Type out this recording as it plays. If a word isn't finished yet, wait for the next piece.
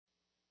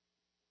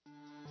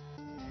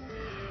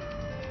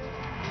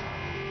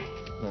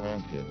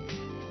login.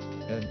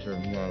 Enter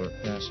your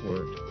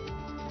password.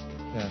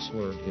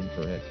 Password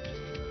incorrect.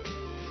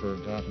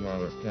 Forgot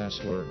your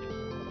password.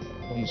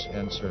 Please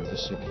answer the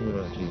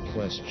security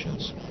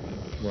questions.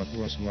 What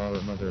was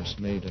your mother's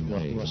maiden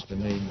name? What was the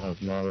name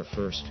of your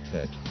first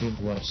pet? In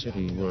what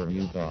city were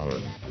you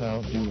born?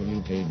 How do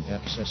you gain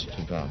access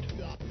to God?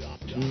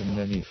 Too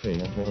many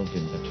failed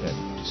login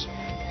attempts.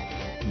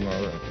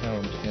 Your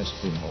account has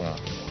been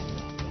locked.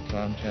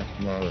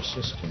 Contact your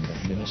system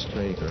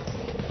administrator.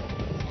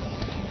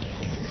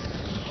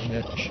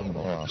 Connection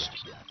lost.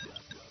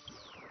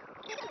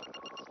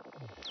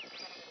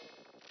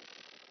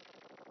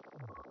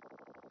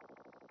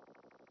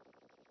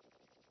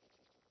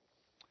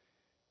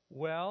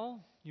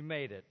 Well, you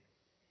made it.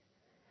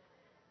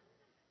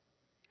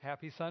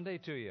 Happy Sunday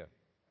to you.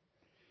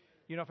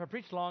 You know, if I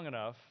preach long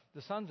enough,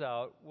 the sun's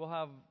out, we'll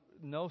have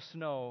no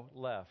snow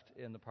left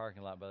in the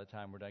parking lot by the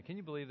time we're done. Can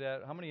you believe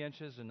that? How many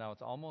inches? And now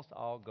it's almost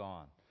all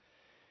gone.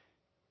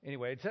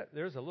 Anyway,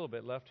 there's a little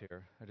bit left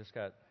here. I just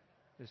got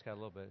a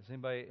little bit. Does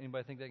anybody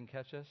think they can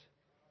catch this?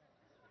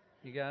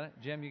 You got it?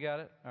 Jim, you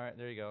got it? All right,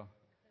 there you go.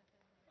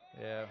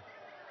 Yeah.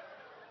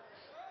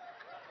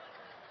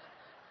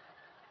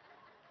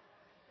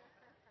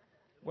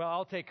 Well,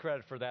 I'll take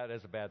credit for that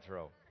as a bad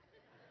throw.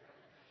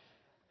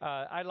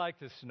 I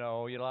like the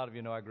snow. A lot of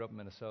you know I grew up in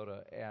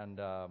Minnesota, and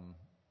I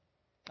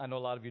know a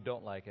lot of you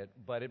don't like it,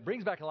 but it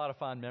brings back a lot of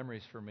fond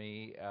memories for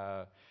me.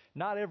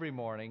 Not every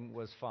morning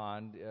was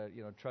fond,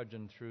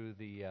 trudging through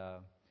the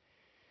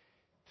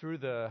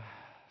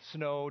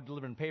snow,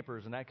 delivering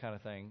papers and that kind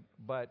of thing.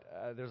 But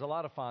there's a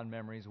lot of fond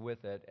memories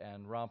with it,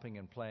 and romping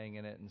and playing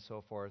in it and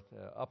so forth.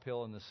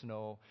 Uphill in the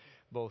snow,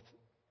 both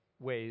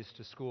ways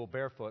to school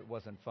barefoot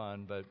wasn't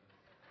fun, but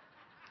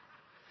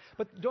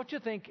don't you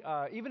think,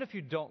 even if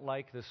you don't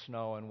like the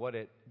snow and what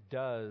it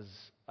does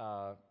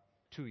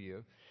to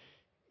you,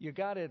 you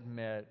got to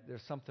admit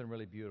there's something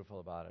really beautiful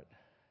about it.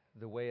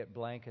 The way it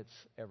blankets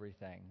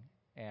everything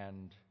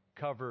and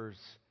covers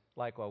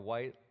like a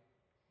white,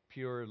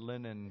 pure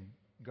linen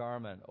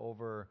garment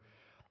over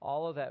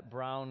all of that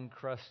brown,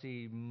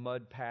 crusty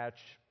mud patch,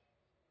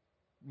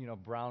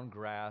 brown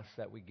grass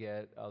that we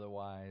get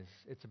otherwise.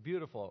 It's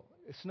beautiful.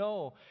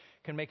 Snow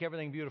can make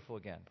everything beautiful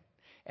again.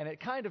 And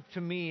it kind of,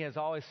 to me, has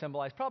always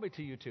symbolized, probably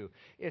to you too,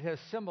 it has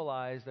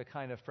symbolized the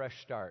kind of fresh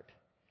start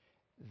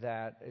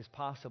that is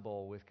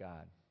possible with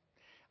God.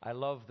 I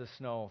love the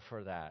snow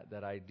for that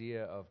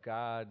idea of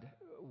God,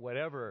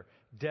 whatever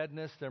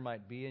deadness there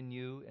might be in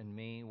you and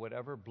me,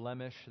 whatever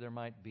blemish there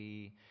might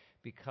be,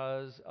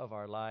 because of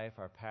our life,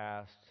 our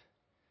past,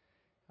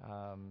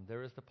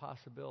 there is the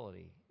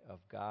possibility of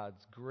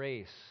God's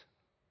grace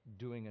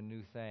doing a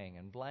new thing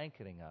and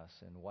blanketing us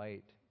in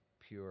white,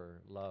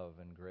 pure love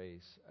and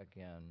grace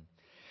again.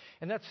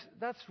 And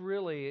that's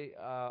really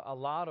a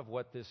lot of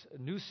what this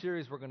new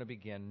series we're going to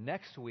begin.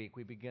 Next week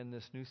we begin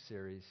this new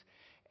series,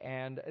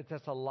 and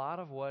that's a lot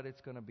of what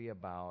it's going to be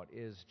about,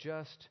 is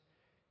just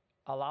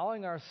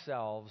allowing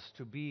ourselves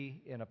to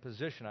be in a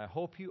position, I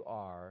hope you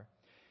are,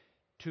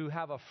 to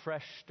have a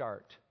fresh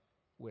start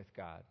with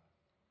God.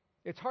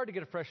 It's hard to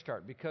get a fresh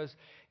start because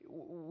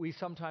we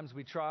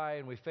try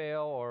and we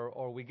fail,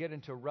 or we get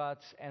into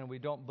ruts and we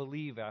don't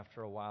believe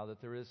after a while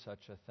that there is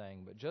such a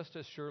thing. But just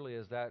as surely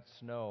as that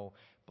snow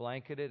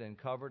blanketed and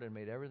covered and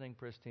made everything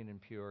pristine and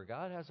pure,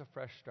 God has a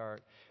fresh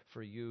start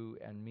for you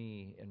and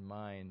me in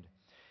mind.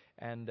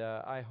 And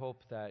I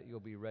hope that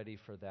you'll be ready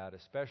for that,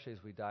 especially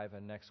as we dive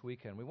in next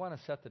weekend. We want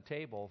to set the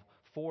table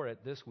for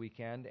it this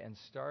weekend and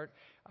start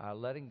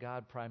letting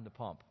God prime the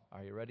pump.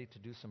 Are you ready to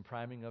do some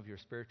priming of your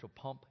spiritual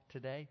pump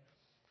today?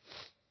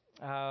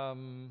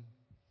 On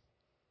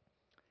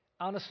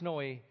a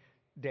snowy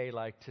day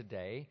like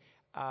today,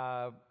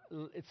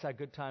 it's a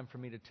good time for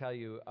me to tell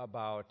you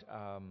about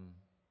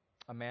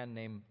a man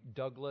named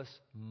Douglas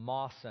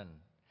Mawson.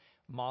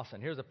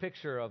 Here's a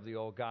picture of the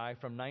old guy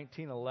from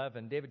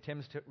 1911. David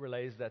Timms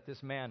relays that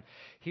this man,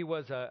 he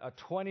was a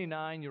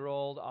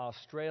 29-year-old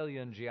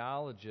Australian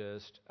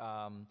geologist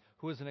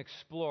who was an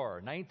explorer.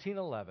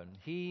 1911,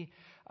 he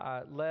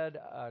led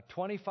a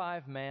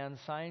 25-man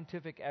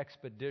scientific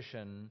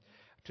expedition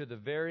to the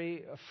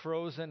very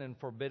frozen and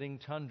forbidding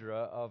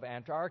tundra of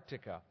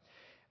Antarctica.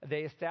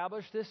 They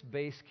established this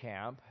base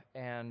camp,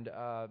 and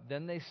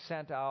then they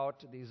sent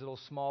out these little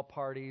small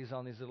parties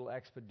on these little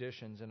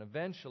expeditions. And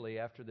eventually,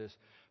 after this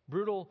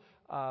brutal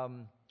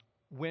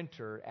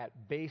winter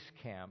at base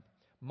camp,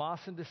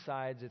 Mawson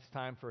decides it's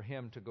time for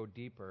him to go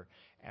deeper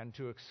and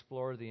to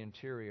explore the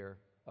interior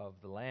of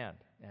the land,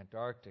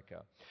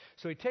 Antarctica.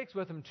 So he takes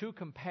with him two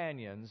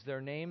companions.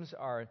 Their names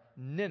are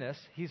Ninnis,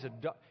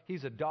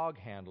 he's a dog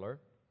handler,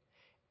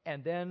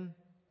 and then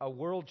a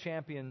world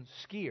champion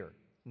skier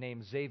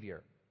named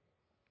Xavier.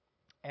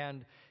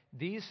 And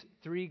these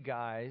three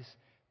guys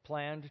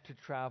planned to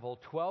travel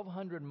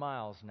 1,200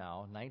 miles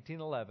now,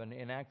 1911,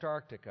 in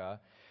Antarctica,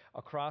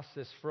 across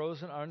this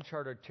frozen,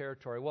 uncharted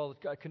territory. Well,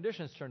 the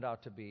conditions turned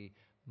out to be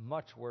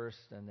much worse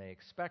than they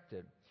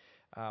expected.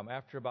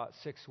 After about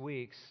 6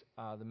 weeks,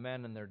 the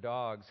men and their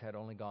dogs had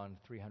only gone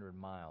 300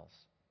 miles.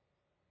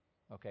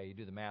 Okay, you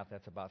do the math,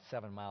 that's about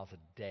 7 miles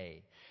a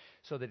day.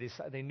 So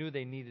they knew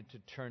they needed to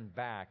turn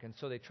back, and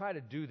so they try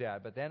to do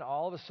that. But then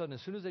all of a sudden,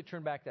 as soon as they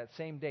turn back that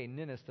same day,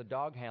 Ninnis, the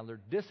dog handler,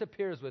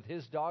 disappears with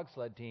his dog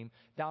sled team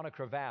down a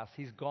crevasse.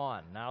 He's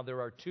gone. Now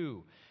there are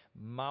two,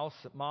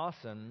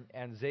 Mawson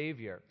and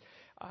Xavier.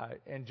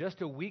 And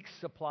just a week's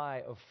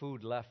supply of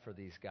food left for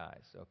these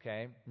guys,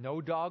 okay?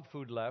 No dog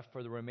food left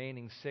for the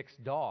remaining 6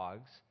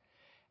 dogs,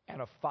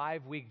 and a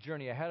 5-week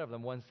journey ahead of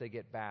them once they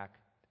get back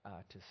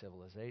to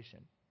civilization.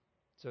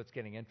 So it's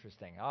getting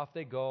interesting. Off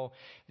they go.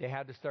 They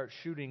had to start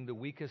shooting the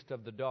weakest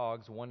of the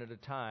dogs one at a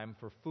time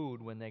for food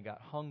when they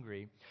got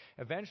hungry.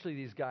 Eventually,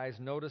 these guys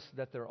notice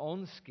that their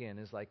own skin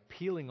is like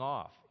peeling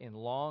off in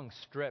long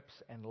strips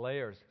and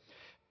layers,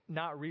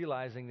 not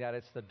realizing that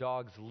it's the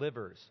dog's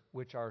livers,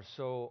 which are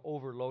so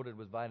overloaded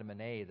with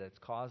vitamin A that's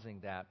causing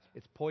that.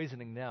 It's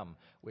poisoning them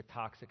with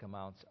toxic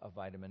amounts of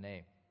vitamin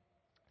A.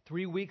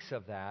 3 weeks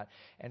of that,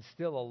 and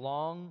still a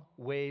long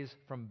ways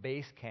from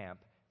base camp,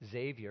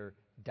 Xavier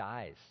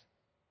dies.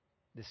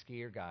 The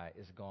skier guy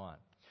is gone.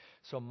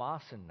 So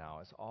Mawson now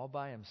is all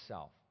by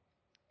himself,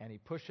 and he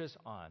pushes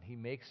on. He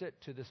makes it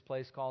to this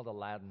place called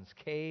Aladdin's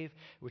Cave,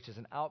 which is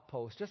an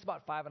outpost just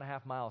about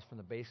 5.5 miles from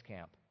the base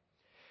camp.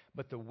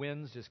 But the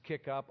winds just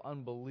kick up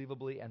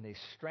unbelievably, and they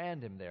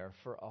strand him there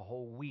for a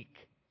whole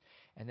week.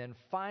 And then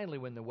finally,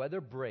 when the weather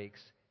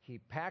breaks, he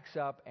packs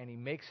up and he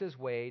makes his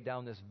way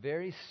down this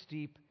very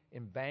steep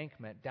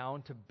embankment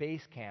down to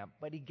base camp,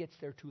 but he gets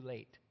there too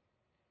late.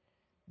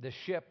 The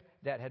ship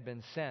that had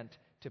been sent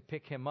to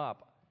pick him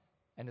up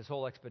and his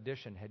whole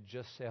expedition had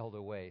just sailed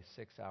away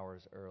 6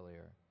 hours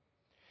earlier.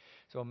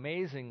 So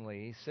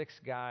amazingly, 6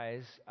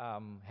 guys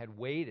had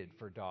waited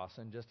for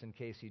Dawson just in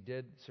case he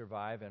did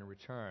survive and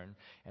return,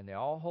 and they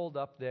all holed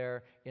up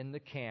there in the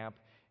camp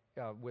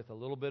with a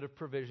little bit of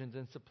provisions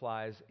and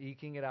supplies,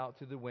 eking it out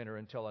through the winter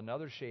until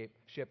another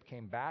ship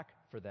came back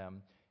for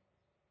them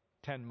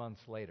 10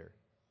 months later.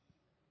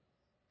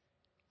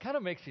 Kind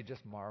of makes you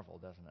just marvel,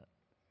 doesn't it?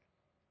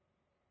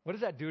 What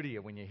does that do to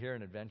you when you hear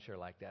an adventure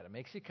like that? It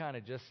makes you kind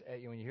of just,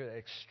 when you hear that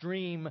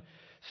extreme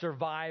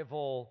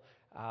survival,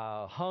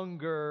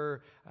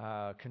 hunger,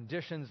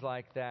 conditions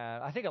like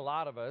that. I think a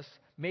lot of us,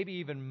 maybe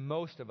even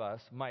most of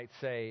us, might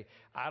say,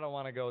 I don't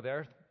want to go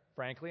there.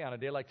 Frankly, on a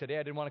day like today,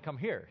 I didn't want to come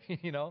here.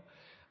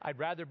 I'd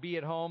rather be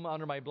at home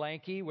under my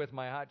blankie with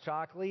my hot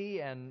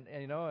chocolate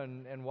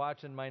and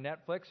watching my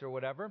Netflix or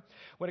whatever.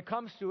 When it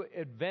comes to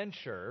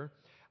adventure,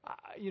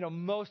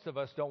 most of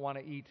us don't want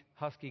to eat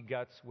husky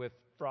guts with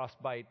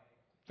frostbite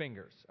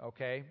fingers,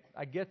 okay?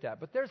 I get that.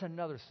 But there's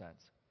another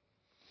sense.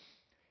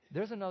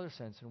 There's another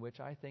sense in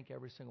which I think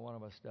every single one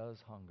of us does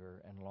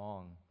hunger and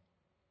long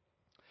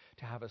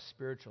to have a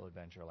spiritual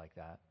adventure like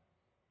that.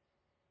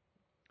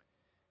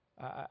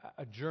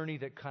 A journey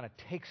that kind of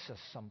takes us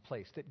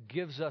someplace, that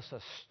gives us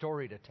a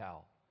story to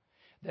tell,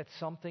 that's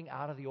something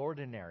out of the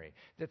ordinary,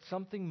 that's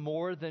something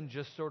more than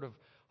just sort of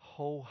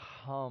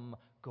ho-hum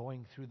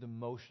going through the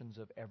motions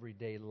of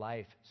everyday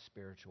life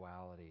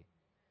spirituality.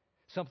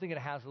 Something that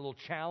has a little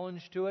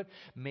challenge to it,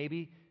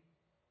 maybe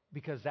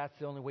because that's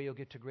the only way you'll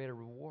get to greater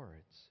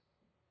rewards.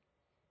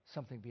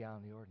 Something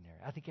beyond the ordinary.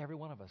 I think every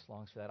one of us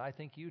longs for that. I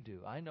think you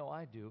do. I know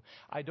I do.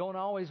 I don't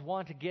always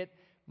want to get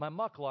my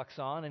mucklucks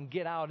on and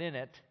get out in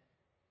it,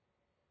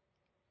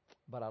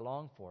 but I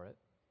long for it.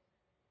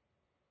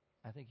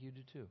 I think you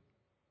do too.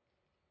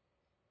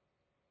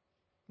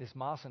 This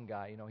Mawson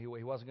guy, he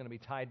wasn't going to be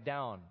tied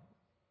down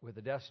with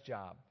a desk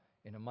job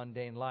in a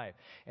mundane life.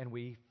 And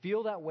we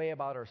feel that way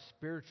about our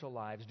spiritual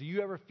lives. Do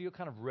you ever feel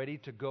kind of ready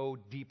to go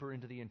deeper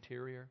into the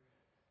interior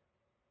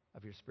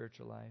of your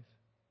spiritual life?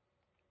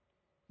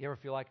 You ever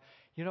feel like,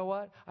 you know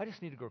what? I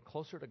just need to grow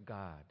closer to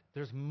God.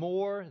 There's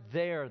more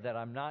there that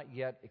I'm not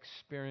yet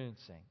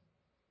experiencing.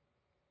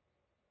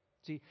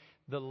 See,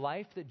 the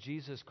life that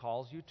Jesus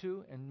calls you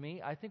to and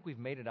me, I think we've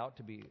made it out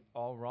to be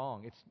all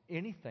wrong. It's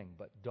anything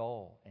but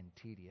dull and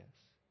tedious.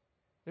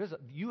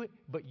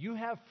 But you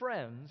have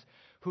friends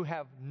who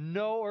have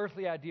no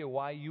earthly idea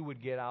why you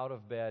would get out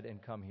of bed and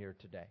come here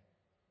today.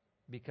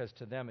 Because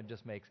to them it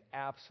just makes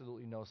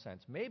absolutely no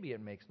sense. Maybe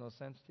it makes no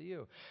sense to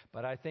you.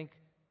 But I think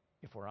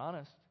if we're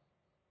honest,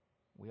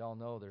 we all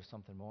know there's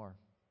something more.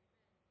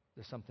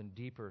 There's something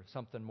deeper,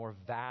 something more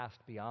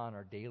vast beyond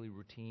our daily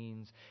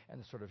routines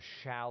and the sort of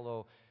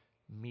shallow,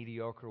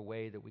 mediocre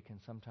way that we can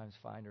sometimes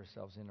find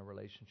ourselves in a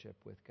relationship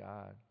with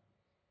God.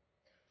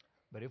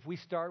 But if we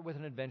start with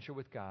an adventure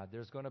with God,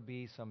 there's going to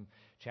be some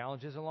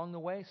challenges along the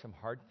way, some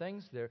hard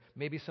things. There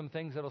may be some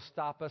things that will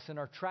stop us in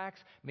our tracks,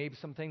 maybe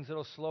some things that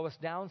will slow us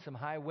down, some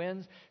high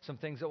winds, some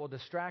things that will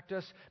distract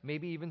us,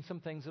 maybe even some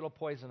things that will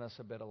poison us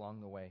a bit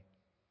along the way.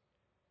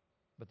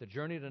 But the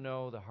journey to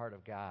know the heart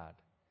of God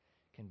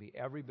can be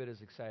every bit as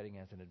exciting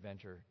as an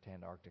adventure to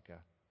Antarctica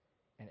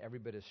and every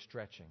bit as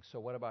stretching. So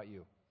what about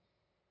you?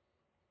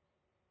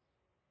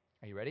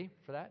 Are you ready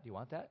for that? Do you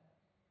want that?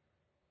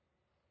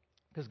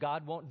 Because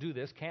God won't do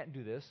this, can't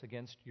do this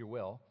against your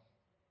will.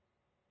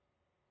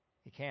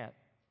 He can't.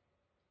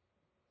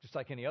 Just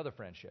like any other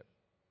friendship.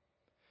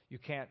 You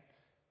can't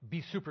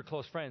be super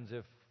close friends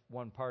if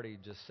one party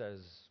just says,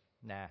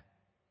 nah,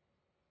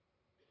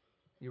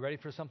 You ready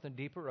for something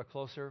deeper, a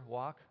closer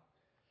walk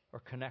or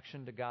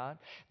connection to God?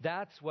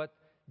 That's what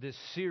this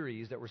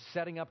series that we're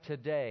setting up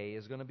today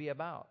is going to be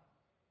about.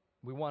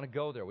 We want to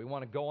go there. We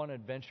want to go on an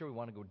adventure. We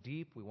want to go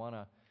deep. We want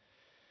to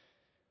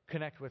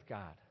connect with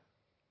God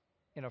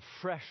in a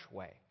fresh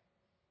way,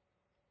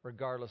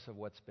 regardless of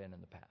what's been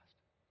in the past.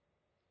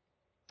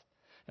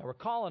 Now, we're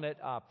calling it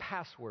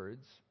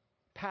passwords.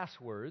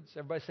 Passwords.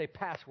 Everybody say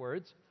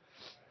passwords.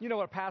 You know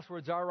what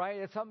passwords are, right?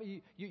 It's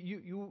something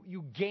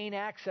you gain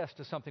access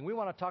to something. We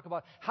want to talk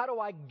about, how do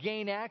I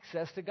gain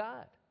access to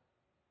God?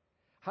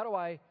 How do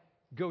I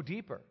go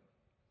deeper?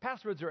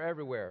 Passwords are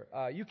everywhere.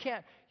 You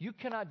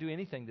cannot do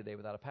anything today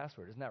without a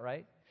password. Isn't that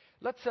right?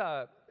 Let's.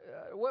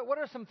 What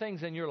are some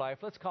things in your life?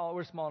 Let's call it.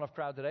 We're a small enough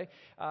crowd today.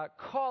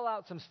 Call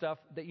out some stuff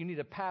that you need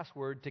a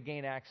password to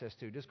gain access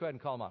to. Just go ahead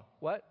and call them out.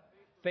 What?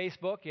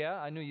 Facebook. Yeah,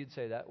 I knew you'd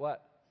say that.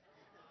 What?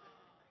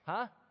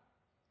 Huh?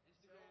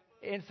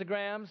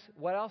 Instagrams.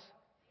 What else?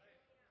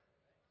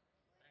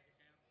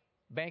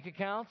 Bank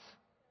accounts.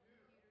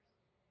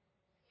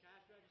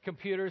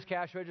 Computers,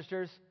 cash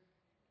registers.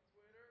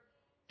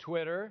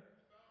 Twitter.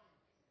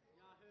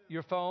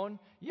 Your phone.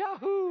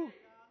 Yahoo.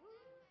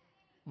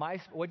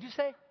 What'd you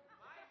say?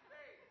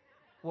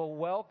 Well,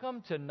 welcome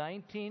to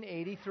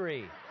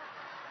 1983.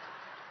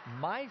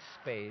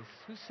 MySpace?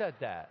 Who said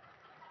that?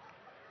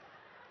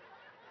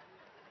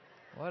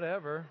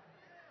 Whatever.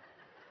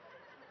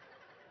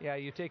 Yeah,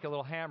 you take a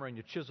little hammer and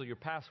you chisel your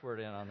password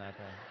in on that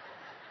thing.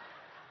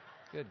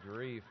 Good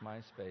grief,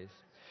 MySpace.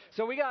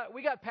 So we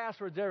got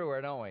passwords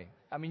everywhere, don't we?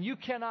 I mean,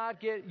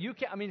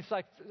 it's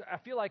like, I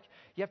feel like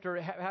you have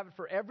to have it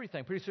for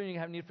everything. Pretty soon you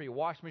have a need for your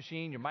wash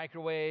machine, your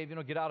microwave,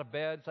 get out of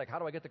bed. It's like, how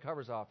do I get the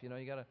covers off? You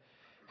got to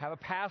have a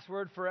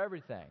password for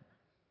everything.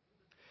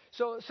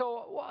 So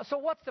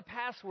what's the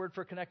password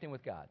for connecting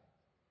with God?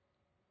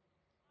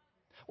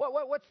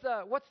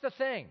 What's the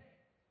thing?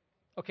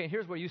 Okay,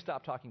 here's where you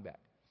stop talking back.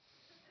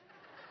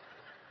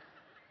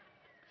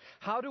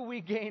 How do we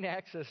gain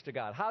access to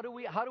God? How do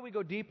we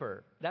go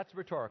deeper? That's a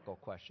rhetorical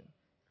question.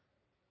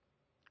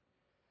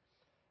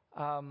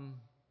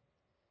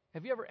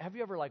 Have you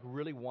ever like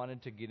really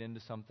wanted to get into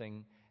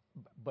something,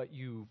 but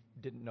you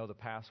didn't know the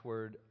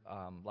password?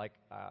 I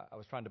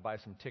was trying to buy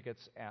some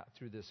tickets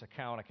through this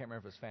account. I can't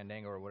remember if it was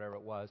Fandango or whatever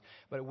it was,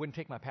 but it wouldn't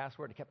take my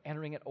password. I kept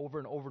entering it over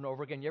and over and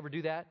over again. You ever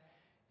do that?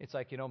 It's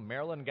like,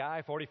 Maryland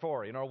guy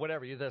 44, or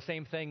whatever. You're the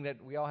same thing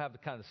that we all have the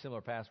kind of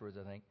similar passwords,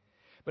 I think.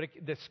 But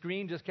the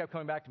screen just kept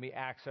coming back to me,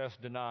 access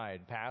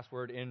denied,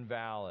 password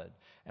invalid.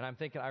 And I'm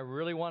thinking, I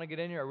really want to get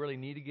in here. I really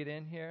need to get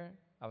in here.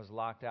 I was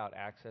locked out,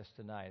 access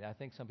denied. I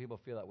think some people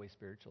feel that way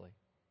spiritually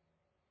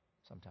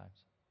sometimes.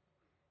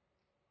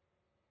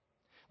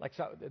 Like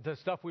the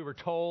stuff we were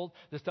told,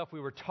 the stuff we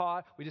were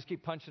taught, we just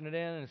keep punching it in,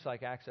 and it's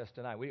like access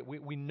denied.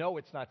 We know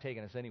it's not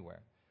taking us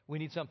anywhere. We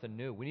need something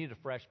new. We need a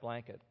fresh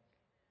blanket.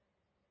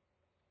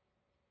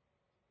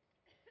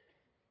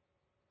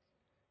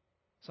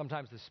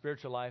 Sometimes the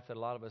spiritual life that a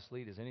lot of us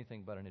lead is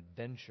anything but an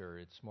adventure.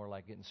 It's more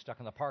like getting stuck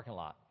in the parking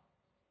lot.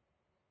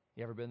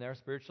 You ever been there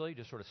spiritually?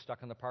 Just sort of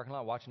stuck in the parking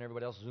lot, watching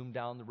everybody else zoom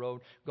down the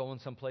road, going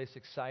someplace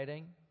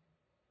exciting?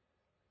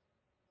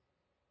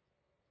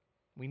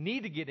 We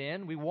need to get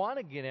in. We want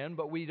to get in,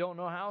 but we don't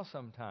know how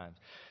sometimes.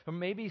 Or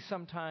maybe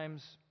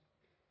sometimes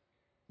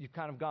you've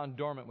kind of gone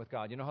dormant with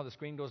God. You know how the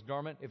screen goes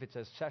dormant? If it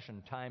says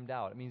session timed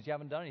out, it means you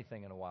haven't done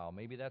anything in a while.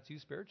 Maybe that's you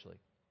spiritually.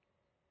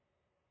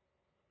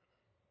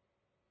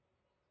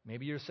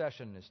 Maybe your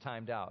session is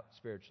timed out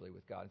spiritually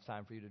with God. It's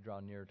time for you to draw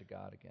nearer to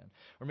God again.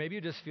 Or maybe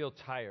you just feel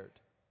tired.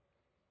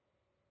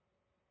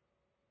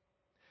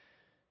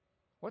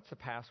 What's the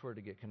password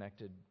to get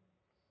connected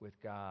with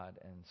God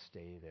and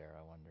stay there,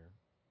 I wonder?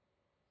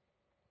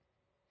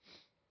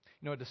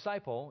 A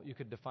disciple, you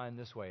could define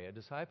this way. A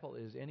disciple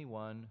is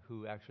anyone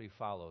who actually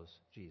follows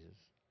Jesus.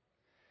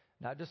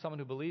 Not just someone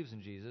who believes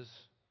in Jesus,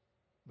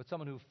 but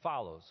someone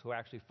who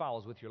actually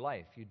follows with your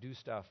life. You do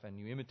stuff and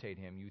you imitate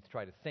him. You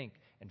try to think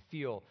and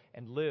feel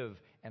and live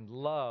and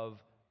love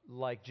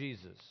like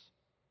Jesus.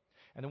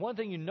 And the one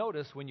thing you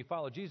notice when you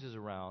follow Jesus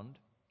around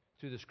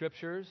through the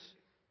scriptures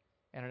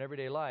and in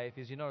everyday life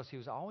is you notice he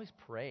was always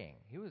praying.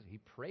 He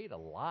prayed a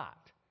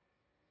lot.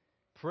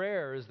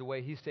 Prayer is the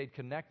way he stayed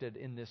connected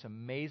in this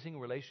amazing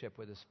relationship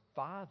with his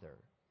Father.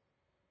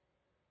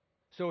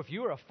 So if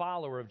you are a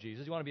follower of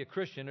Jesus, you want to be a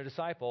Christian, a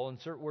disciple,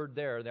 insert word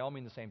there, they all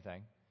mean the same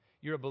thing.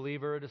 You're a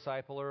believer, a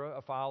disciple, or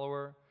a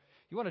follower.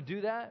 You want to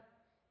do that?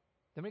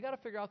 Then we got to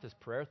figure out this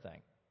prayer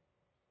thing.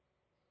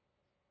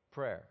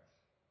 Prayer.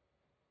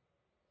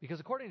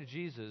 Because according to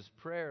Jesus,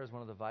 prayer is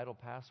one of the vital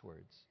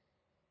passwords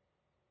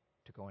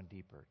to going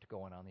deeper, to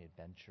going on the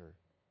adventure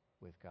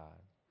with God.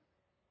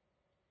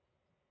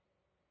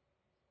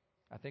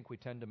 I think we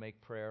tend to make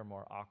prayer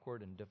more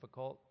awkward and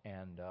difficult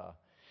and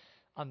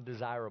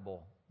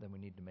undesirable than we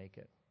need to make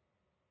it.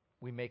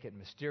 We make it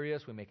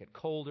mysterious, we make it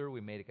colder, we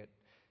make it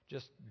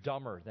just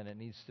dumber than it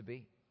needs to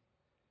be.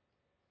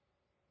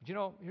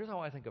 But here's how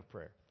I think of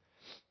prayer.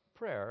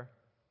 Prayer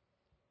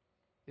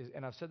is,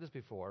 and I've said this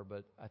before,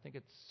 but I think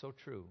it's so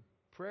true.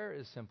 Prayer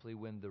is simply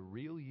when the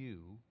real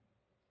you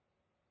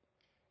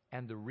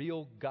and the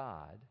real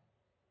God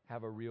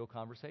have a real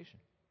conversation.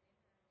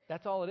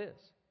 That's all it is.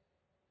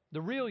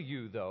 The real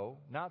you, though,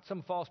 not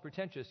some false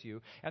pretentious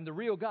you, and the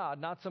real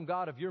God, not some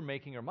God of your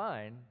making or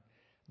mine,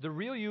 the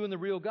real you and the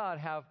real God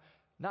have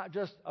not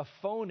just a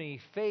phony,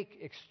 fake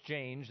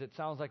exchange that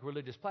sounds like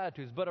religious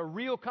platitudes, but a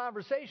real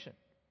conversation.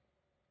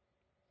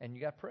 And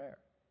you got prayer.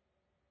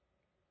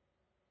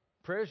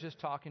 Prayer is just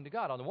talking to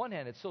God. On the one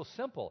hand, it's so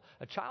simple.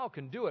 A child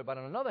can do it. But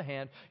on another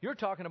hand, you're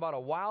talking about a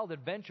wild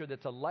adventure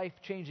that's a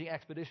life-changing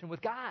expedition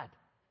with God.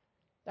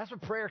 That's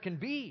what prayer can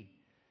be.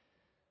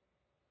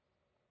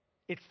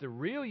 It's the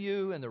real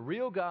you and the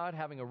real God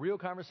having a real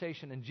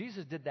conversation. And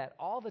Jesus did that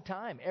all the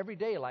time, every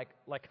day, like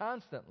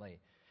constantly.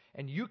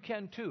 And you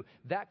can too.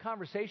 That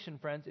conversation,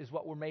 friends, is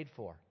what we're made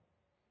for.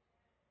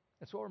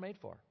 That's what we're made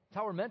for. It's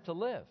how we're meant to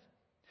live.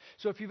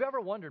 So if you've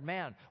ever wondered,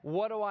 man,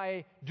 what do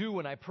I do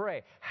when I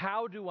pray?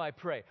 How do I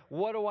pray?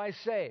 What do I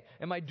say?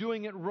 Am I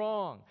doing it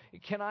wrong?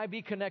 Can I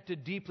be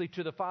connected deeply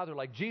to the Father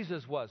like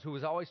Jesus was, who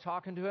was always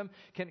talking to him?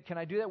 Can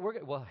I do that?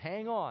 Well,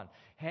 hang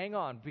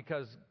on,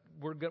 because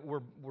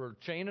we're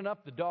chaining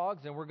up the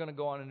dogs and we're going to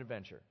go on an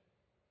adventure.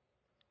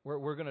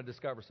 We're going to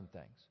discover some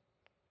things.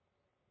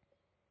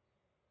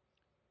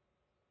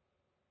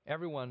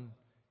 Everyone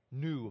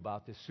knew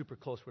about this super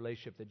close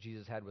relationship that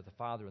Jesus had with the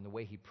Father and the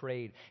way he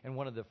prayed. And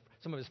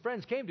some of his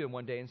friends came to him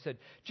one day and said,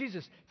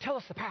 Jesus, tell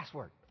us the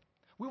password.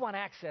 We want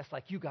access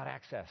like you got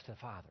access to the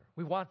Father.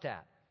 We want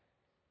that.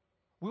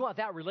 We want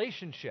that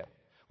relationship.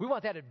 We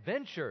want that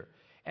adventure.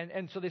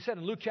 And so they said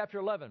in Luke chapter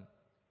 11,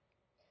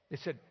 they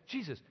said,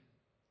 Jesus,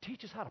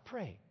 teach us how to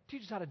pray.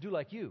 Teach us how to do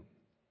like you.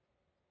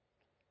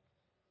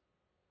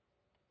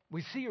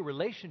 We see your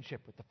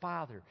relationship with the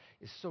Father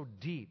is so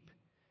deep.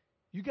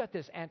 You got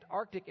this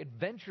Antarctic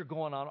adventure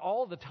going on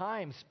all the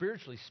time,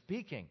 spiritually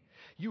speaking.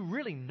 You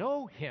really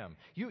know him.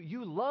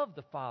 You love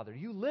the Father.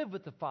 You live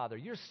with the Father.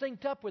 You're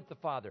synced up with the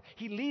Father.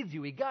 He leads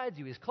you. He guides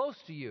you. He's close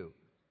to you.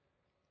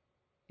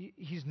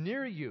 He's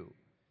near you.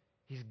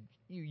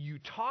 You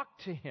talk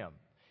to him.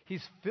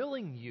 He's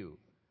filling you.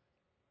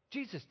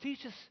 Jesus,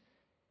 teach us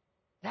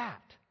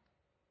that.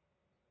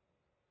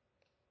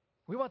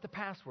 We want the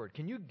password.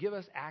 Can you give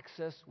us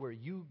access where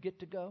you get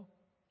to go?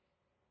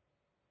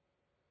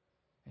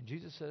 And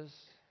Jesus says,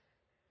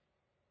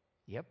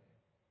 yep.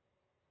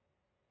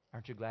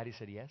 Aren't you glad he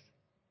said yes?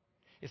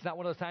 It's not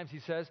one of those times he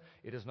says,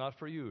 it is not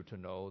for you to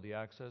know the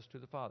access to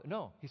the Father.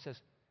 No, he says,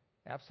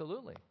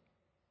 absolutely.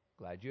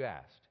 Glad you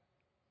asked.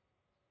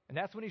 And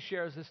that's when he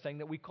shares this thing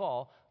that we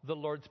call the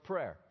Lord's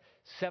Prayer.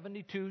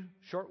 72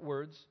 short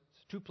words,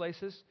 2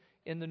 places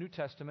in the New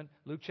Testament,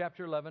 Luke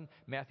chapter 11,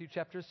 Matthew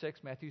chapter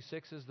 6. Matthew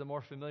 6 is the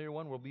more familiar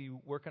one. We'll be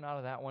working out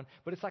of that one.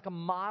 But it's like a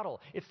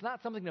model. It's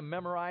not something to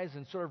memorize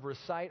and sort of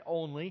recite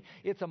only.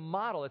 It's a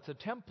model. It's a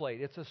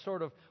template. It's a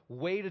sort of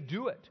way to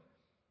do it.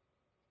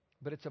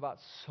 But it's about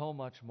so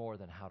much more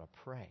than how to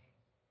pray.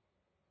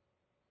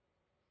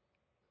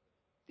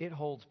 It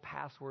holds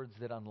passwords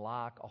that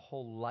unlock a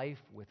whole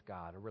life with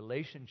God, a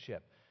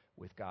relationship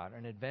with God,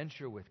 an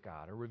adventure with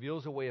God. It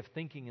reveals a way of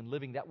thinking and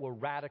living that will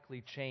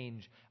radically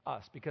change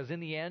us. Because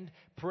in the end,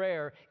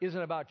 prayer isn't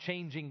about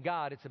changing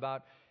God. It's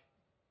about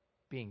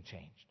being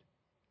changed.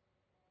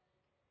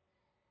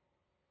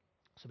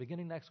 So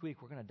beginning next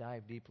week, we're going to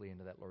dive deeply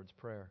into that Lord's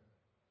Prayer.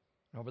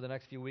 And over the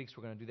next few weeks,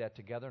 we're going to do that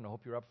together. And I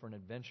hope you're up for an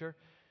adventure,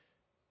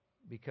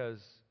 because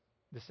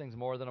this thing's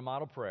more than a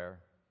model prayer.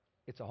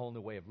 It's a whole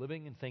new way of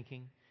living and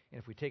thinking. And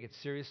if we take it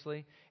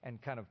seriously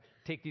and kind of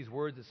take these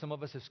words that some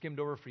of us have skimmed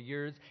over for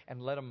years and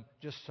let them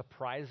just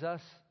surprise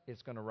us,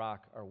 it's going to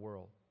rock our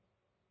world.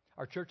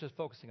 Our church is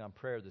focusing on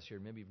prayer this year.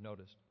 Maybe you've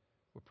noticed.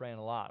 We're praying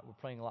a lot. We're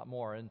praying a lot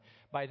more. And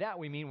by that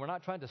we mean we're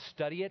not trying to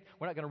study it.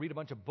 We're not going to read a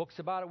bunch of books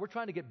about it. We're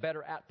trying to get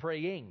better at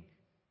praying.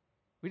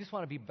 We just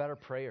want to be better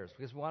prayers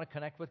because we want to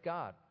connect with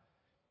God.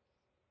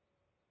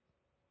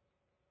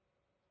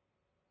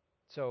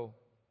 So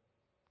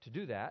to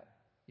do that,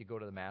 you go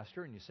to the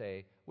master and you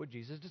say what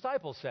Jesus'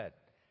 disciples said.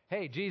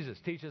 Hey, Jesus,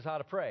 teach us how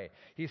to pray.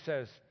 He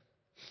says,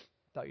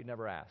 thought you'd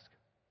never ask.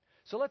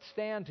 So let's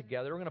stand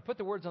together. We're going to put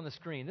the words on the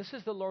screen. This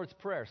is the Lord's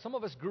Prayer. Some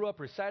of us grew up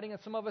reciting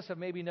it. Some of us have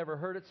maybe never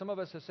heard it. Some of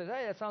us have said,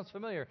 hey, that sounds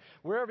familiar.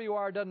 Wherever you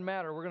are, it doesn't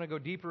matter. We're going to go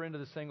deeper into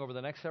this thing over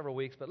the next several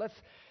weeks. But let's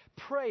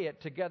pray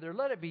it together.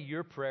 Let it be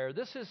your prayer.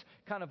 This is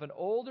kind of an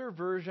older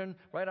version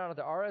right out of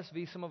the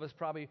RSV. Some of us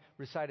probably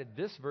recited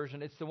this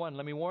version. It's the one,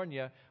 let me warn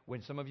you,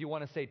 when some of you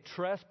want to say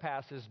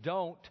trespasses,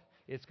 don't.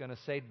 It's going to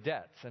say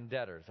debts and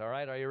debtors. All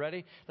right, are you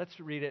ready? Let's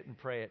read it and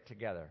pray it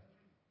together.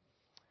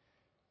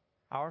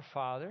 Our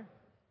Father,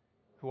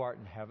 who art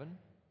in heaven,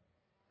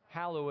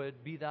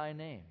 hallowed be thy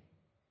name.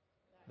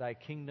 Thy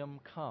kingdom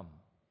come,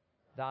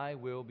 thy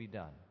will be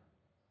done,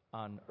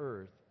 on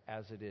earth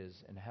as it is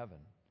in heaven.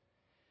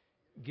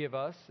 Give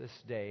us this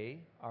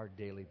day our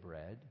daily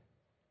bread,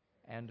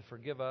 and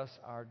forgive us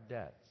our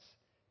debts,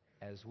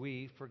 as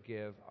we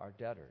forgive our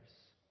debtors.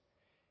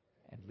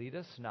 And lead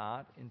us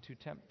not into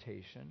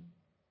temptation,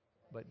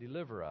 but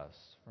deliver us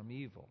from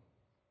evil.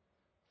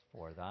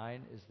 For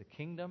thine is the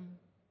kingdom,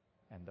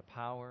 and the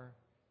power,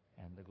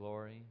 and the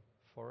glory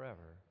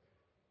forever.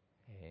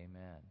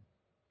 Amen.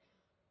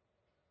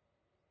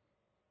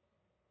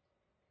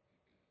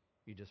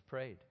 You just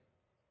prayed.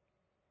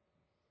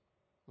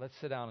 Let's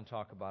sit down and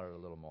talk about it a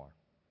little more.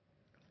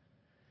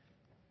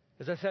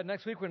 As I said,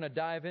 next week we're going to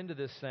dive into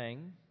this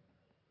thing.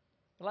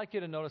 I'd like you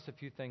to notice a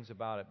few things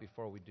about it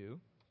before we do,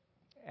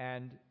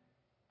 and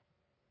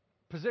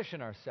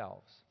position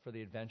ourselves for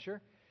the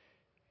adventure,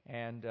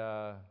 and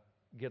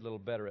get a little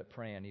better at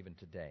praying even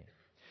today.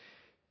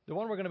 The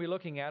one we're going to be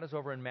looking at is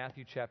over in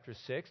Matthew chapter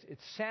 6.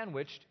 It's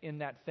sandwiched in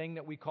that thing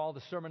that we call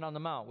the Sermon on the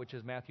Mount, which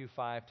is Matthew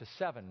 5 to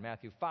 7.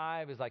 Matthew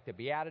 5 is like the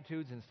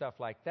Beatitudes and stuff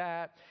like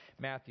that.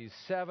 Matthew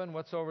 7,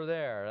 what's over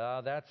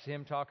there? That's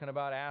him talking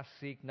about ask,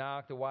 seek,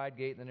 knock, the wide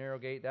gate and the narrow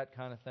gate, that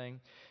kind of thing.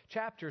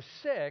 Chapter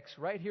 6,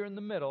 right here in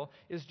the middle,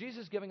 is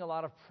Jesus giving a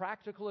lot of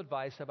practical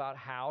advice about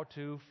how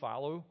to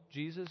follow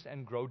Jesus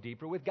and grow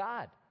deeper with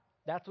God.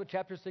 That's what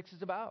chapter 6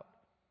 is about.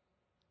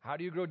 How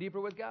do you grow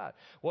deeper with God?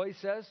 Well, he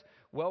says,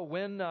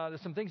 when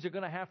there's some things you're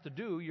going to have to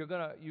do,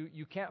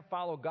 you can't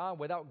follow God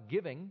without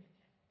giving.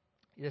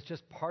 It's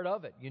just part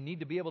of it. You need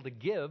to be able to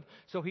give.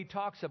 So he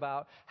talks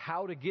about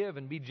how to give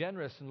and be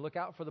generous and look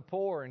out for the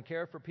poor and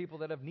care for people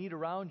that have need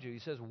around you. He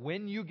says,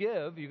 when you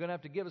give, you're going to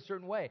have to give a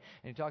certain way.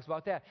 And he talks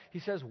about that. He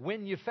says,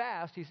 when you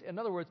fast, in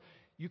other words,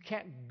 you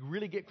can't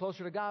really get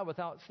closer to God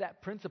without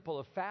that principle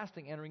of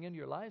fasting entering into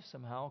your life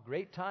somehow.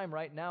 Great time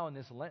right now in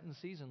this Lenten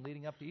season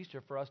leading up to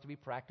Easter for us to be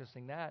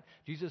practicing that.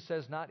 Jesus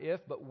says not if,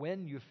 but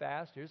when you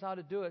fast. Here's how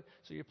to do it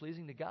so you're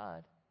pleasing to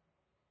God.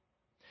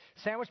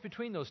 Sandwiched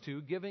between those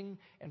two, giving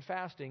and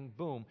fasting,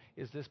 boom,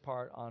 is this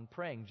part on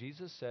praying.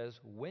 Jesus says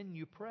when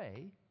you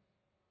pray,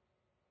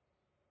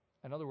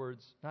 in other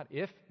words, not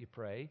if you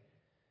pray,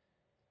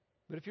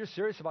 but if you're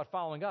serious about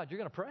following God, you're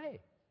going to pray.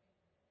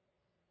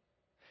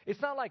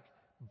 It's not like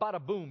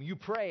bada boom, you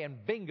pray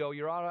and bingo,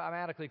 you're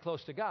automatically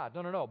close to God.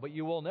 No. But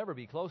you will never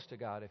be close to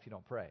God if you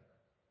don't pray.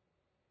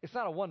 It's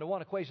not a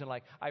one-to-one equation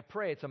like I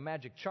pray, it's a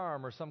magic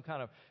charm or some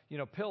kind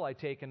of pill I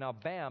take and now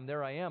bam,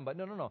 there I am. But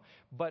no.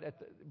 But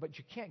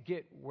you can't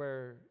get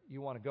where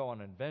you want to go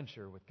on an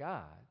adventure with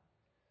God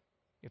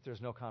if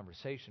there's no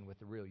conversation with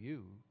the real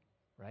you,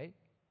 right?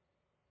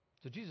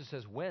 So Jesus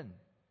says when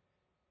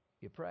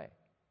you pray.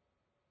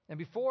 And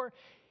before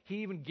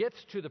he even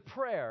gets to the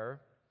prayer,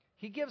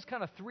 he gives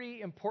kind of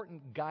three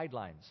important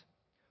guidelines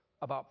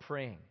about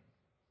praying.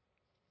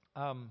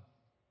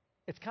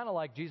 It's kind of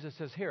like Jesus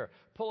says, here,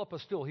 pull up a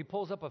stool. He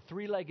pulls up a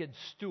three-legged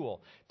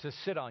stool to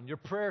sit on, your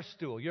prayer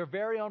stool, your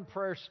very own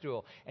prayer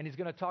stool. And he's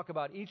going to talk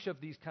about each of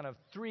these kind of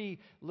three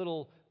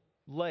little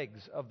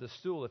legs of the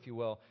stool, if you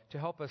will, to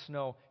help us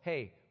know,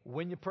 hey,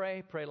 when you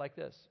pray, pray like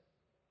this.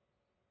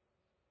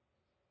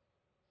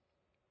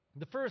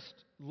 The first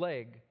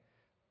leg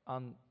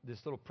on this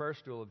little prayer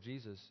stool of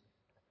Jesus,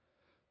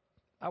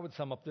 I would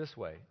sum up this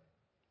way.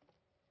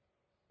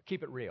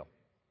 Keep it real.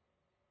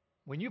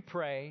 When you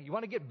pray, you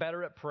want to get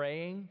better at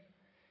praying.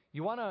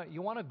 You want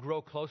to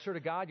grow closer to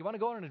God. You want to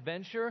go on an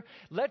adventure.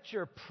 Let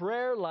your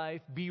prayer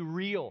life be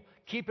real.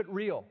 Keep it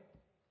real.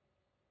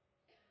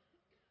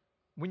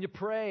 When you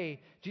pray,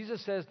 Jesus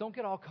says, don't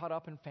get all caught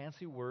up in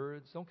fancy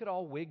words. Don't get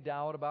all wigged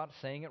out about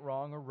saying it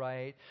wrong or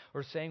right,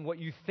 or saying what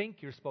you think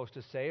you're supposed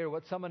to say, or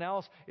what someone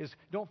else is.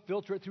 Don't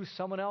filter it through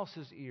someone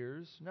else's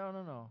ears.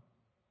 No.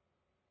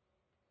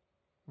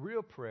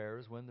 Real prayer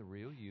is when the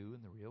real you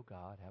and the real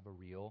God have a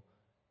real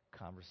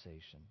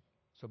conversation.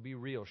 So be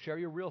real. Share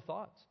your real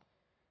thoughts.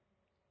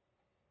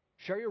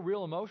 Share your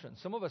real emotions.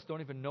 Some of us don't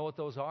even know what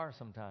those are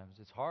sometimes.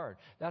 It's hard.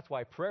 That's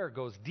why prayer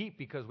goes deep,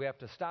 because we have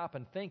to stop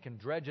and think and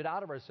dredge it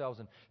out of ourselves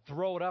and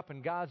throw it up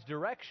in God's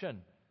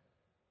direction.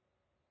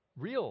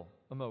 Real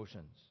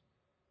emotions.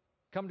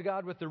 Come to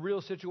God with the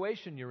real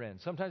situation you're in.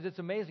 Sometimes it's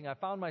amazing. I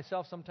found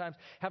myself sometimes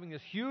having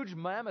this huge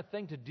mammoth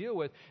thing to deal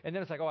with, and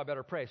then it's like, I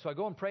better pray. So I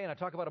go and pray, and I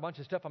talk about a bunch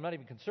of stuff I'm not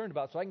even concerned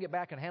about, so I can get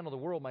back and handle the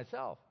world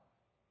myself.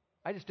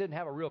 I just didn't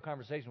have a real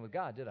conversation with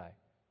God, did I?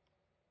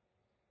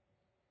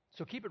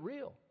 So keep it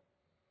real.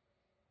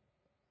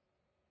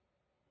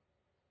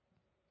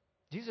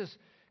 Jesus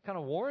kind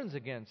of warns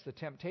against the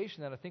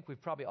temptation that I think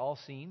we've probably all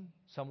seen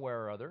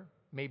somewhere or other,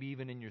 maybe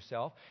even in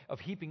yourself, of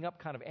heaping up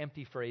kind of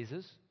empty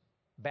phrases,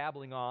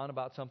 babbling on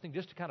about something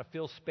just to kind of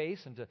fill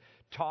space and to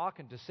talk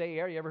and to say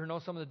air. You ever know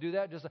someone to do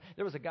that?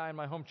 There was a guy in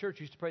my home church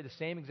who used to pray the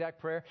same exact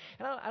prayer.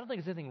 And I don't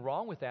think there's anything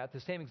wrong with that,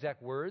 the same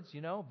exact words,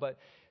 but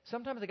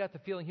sometimes I got the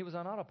feeling he was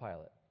on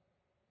autopilot.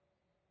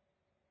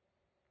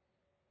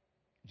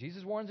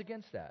 Jesus warns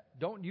against that.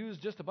 Don't use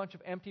just a bunch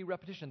of empty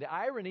repetition. The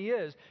irony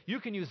is,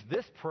 you can use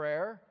this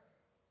prayer,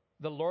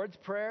 the Lord's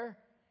Prayer,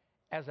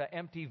 as an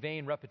empty,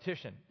 vain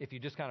repetition if you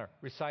just kind of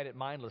recite it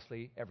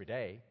mindlessly every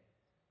day.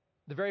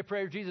 The very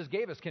prayer Jesus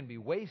gave us can be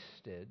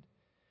wasted.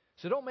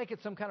 So don't make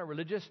it some kind of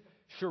religious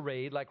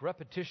charade like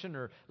repetition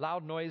or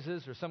loud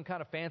noises or some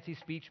kind of fancy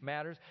speech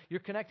matters. You're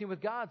connecting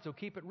with God, so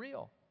keep it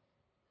real.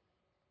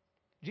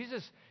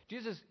 Jesus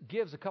gives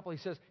he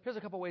says, here's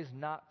a couple ways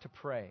not to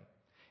pray.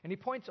 And he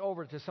points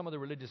over to some of the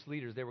religious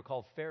leaders. They were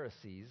called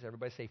Pharisees.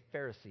 Everybody say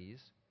Pharisees,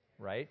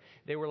 right?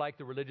 They were like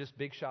the religious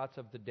big shots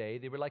of the day.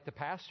 They were like the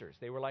pastors.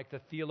 They were like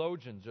the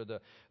theologians or the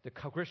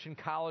Christian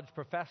college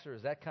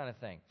professors, that kind of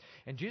thing.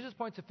 And Jesus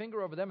points a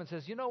finger over them and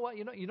says, you know what?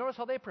 You notice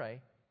how they pray?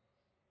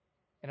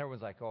 And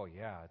everyone's like, oh,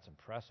 yeah, it's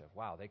impressive.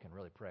 Wow, they can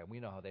really pray. We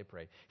know how they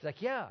pray. He's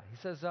like, yeah. He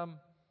says,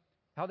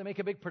 how they make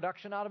a big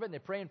production out of it, and they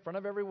pray in front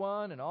of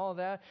everyone and all of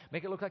that,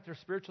 make it look like they're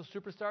spiritual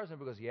superstars. And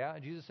everybody goes, yeah.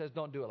 And Jesus says,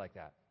 don't do it like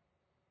that.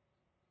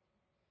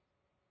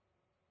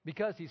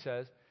 Because, he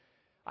says,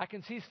 I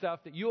can see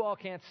stuff that you all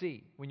can't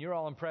see when you're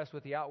all impressed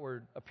with the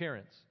outward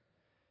appearance.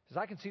 He says,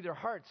 I can see their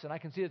hearts, and I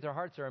can see that their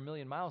hearts are a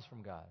million miles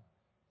from God.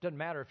 It doesn't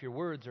matter if your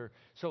words are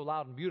so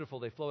loud and beautiful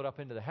they float up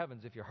into the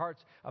heavens if your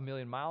heart's a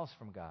million miles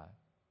from God.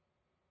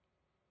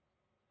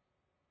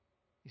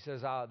 He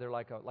says, they're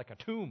like a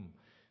tomb.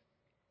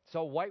 It's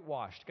all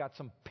whitewashed, got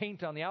some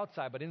paint on the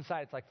outside, but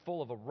inside it's like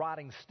full of a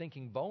rotting,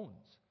 stinking bones.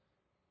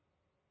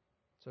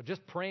 So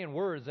just praying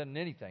words isn't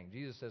anything.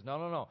 Jesus says,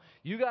 no.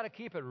 You got to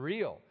keep it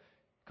real.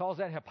 He calls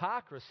that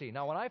hypocrisy.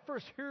 Now, when I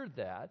first heard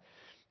that,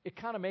 it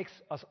kind of makes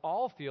us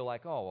all feel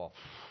like, oh, well,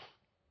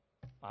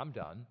 I'm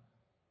done.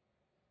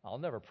 I'll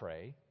never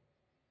pray.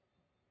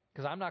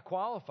 Because I'm not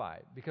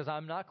qualified. Because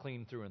I'm not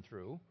clean through and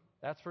through.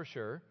 That's for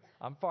sure.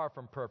 I'm far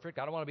from perfect.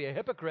 I don't want to be a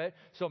hypocrite,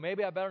 so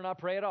maybe I better not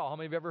pray at all. How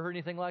many of you ever heard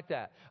anything like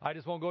that? I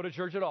just won't go to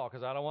church at all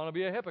because I don't want to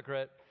be a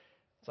hypocrite.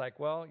 It's like,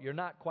 well, you're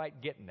not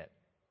quite getting it.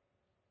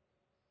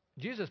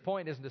 Jesus'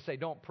 point isn't to say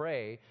don't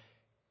pray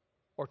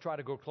or try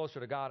to go closer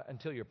to God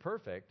until you're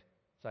perfect.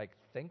 It's like,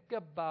 think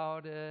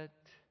about it.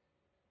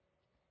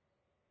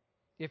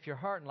 If your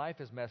heart and life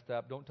is messed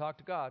up, don't talk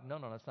to God. No,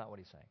 that's not what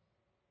he's saying.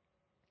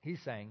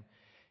 He's saying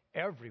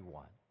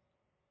everyone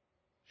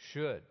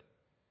should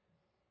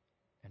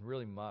and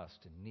really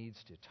must and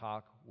needs to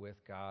talk with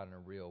God in a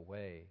real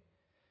way,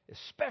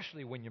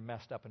 especially when you're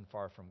messed up and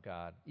far from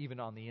God, even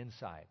on the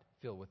inside,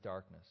 filled with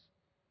darkness.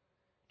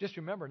 Just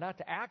remember not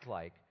to act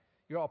like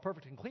you're all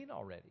perfect and clean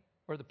already,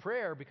 or the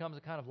prayer becomes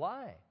a kind of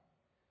lie.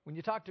 When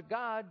you talk to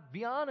God,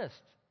 be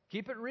honest.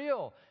 Keep it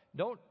real.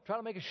 Don't try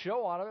to make a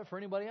show out of it for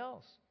anybody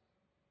else.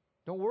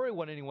 Don't worry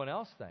what anyone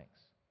else thinks.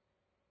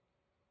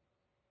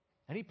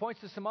 And he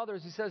points to some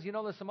others. He says,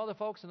 there's some other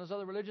folks in those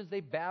other religions, they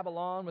babble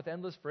on with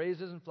endless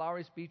phrases and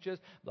flowery speeches,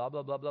 blah,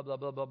 blah, blah, blah, blah,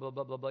 blah, blah, blah,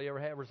 blah, blah, blah. You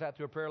ever sat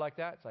through a prayer like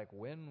that? It's like,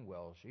 when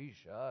will she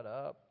shut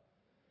up?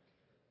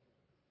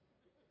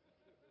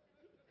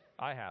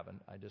 I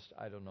haven't.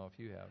 I don't know if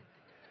you have.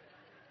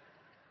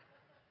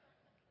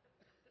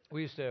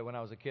 We used to, when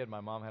I was a kid,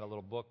 my mom had a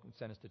little book and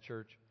sent us to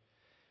church.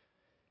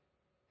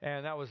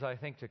 And that was, I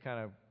think, to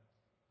kind of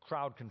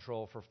crowd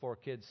control for 4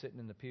 kids sitting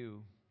in the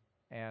pew.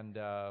 And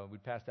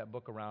we'd pass that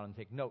book around and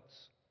take notes.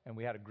 And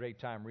we had a great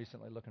time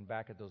recently looking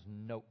back at those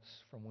notes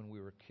from when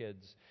we were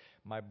kids.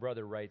 My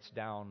brother writes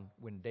down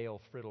when Dale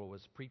Friddle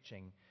was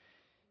preaching,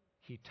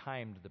 he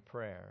timed the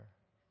prayer.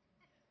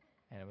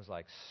 And it was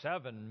like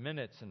 7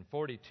 minutes and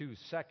 42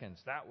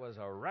 seconds. That was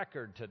a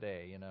record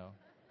today,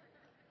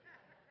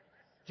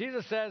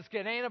 Jesus says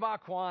it ain't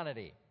about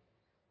quantity.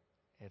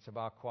 It's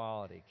about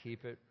quality.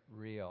 Keep it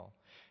real.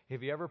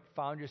 Have you ever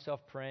found yourself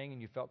praying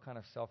and you felt kind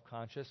of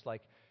self-conscious,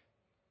 like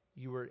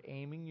you were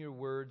aiming your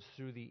words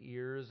through the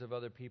ears of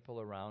other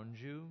people around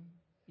you,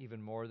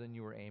 even more than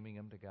you were aiming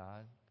them to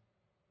God?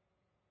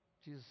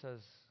 Jesus says,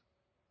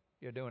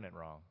 you're doing it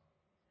wrong.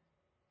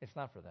 It's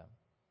not for them.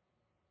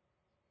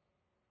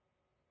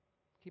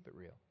 Keep it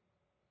real.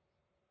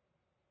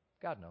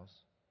 God knows.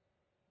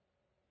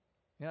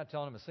 You're not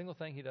telling him a single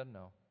thing he doesn't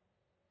know.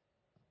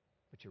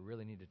 But you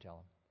really need to tell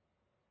him.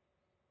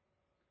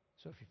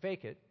 So if you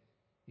fake it,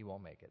 you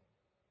won't make it.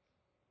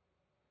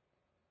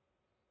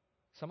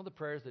 Some of the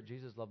prayers that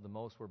Jesus loved the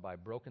most were by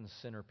broken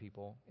sinner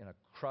people in a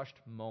crushed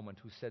moment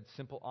who said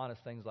simple,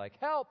 honest things like,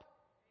 help!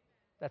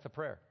 That's a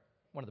prayer.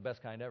 One of the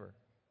best kind ever.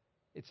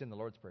 It's in the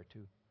Lord's Prayer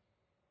too.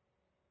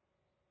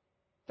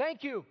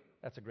 Thank you!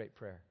 That's a great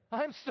prayer.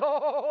 I'm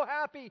so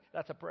happy!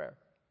 That's a prayer.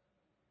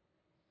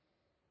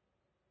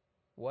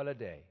 What a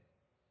day.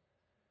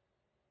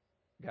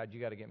 God, you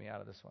got to get me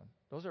out of this one.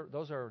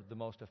 Those are the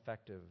most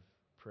effective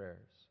prayers.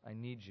 I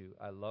need you.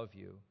 I love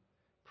you.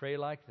 Pray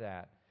like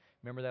that.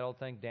 Remember that old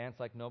thing, dance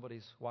like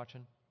nobody's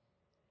watching?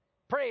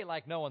 Pray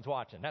like no one's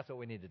watching. That's what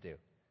we need to do.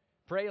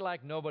 Pray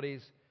like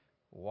nobody's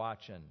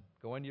watching.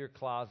 Go into your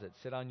closet,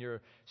 sit on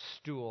your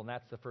stool, and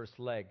that's the first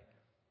leg.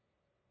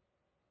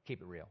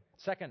 Keep it real.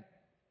 Second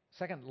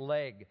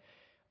leg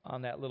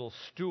on that little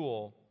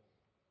stool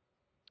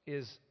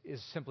is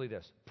simply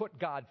this. Put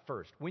God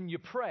first. When you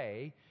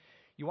pray,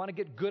 you want to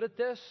get good at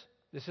this?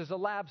 This is a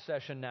lab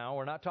session now.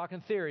 We're not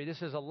talking theory.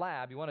 This is a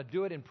lab. You want to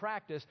do it in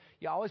practice.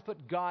 You always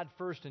put God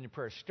first in your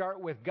prayer.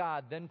 Start with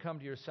God, then come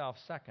to yourself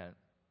second.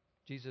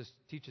 Jesus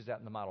teaches that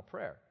in the model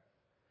prayer.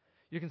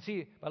 You can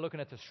see by looking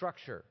at the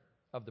structure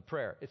of the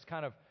prayer. It's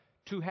kind of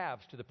 2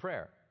 halves to the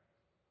prayer.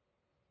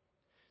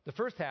 The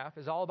first half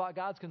is all about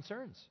God's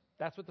concerns.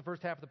 That's what the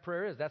first half of the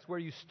prayer is. That's where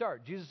you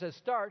start. Jesus says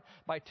start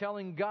by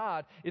telling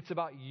God it's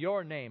about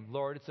your name,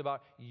 Lord. It's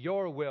about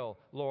your will,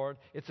 Lord.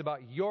 It's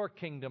about your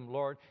kingdom,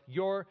 Lord.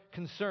 Your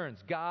concerns.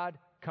 God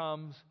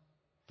comes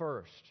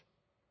first.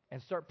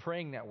 And start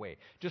praying that way.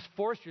 Just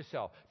force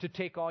yourself to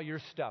take all your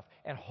stuff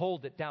and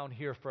hold it down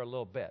here for a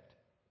little bit.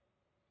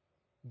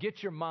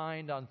 Get your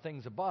mind on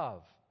things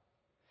above.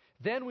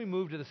 Then we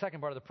move to the second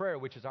part of the prayer,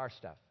 which is our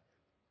stuff.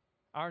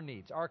 our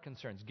needs, our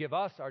concerns. Give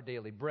us our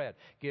daily bread.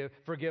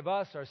 Forgive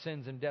us our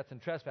sins and debts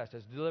and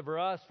trespasses. Deliver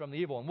us from the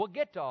evil. And we'll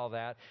get to all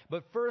that.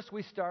 But first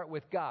we start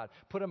with God.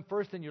 Put Him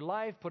first in your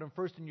life. Put Him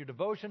first in your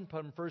devotion.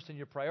 Put Him first in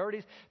your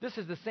priorities. This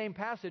is the same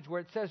passage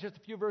where it says just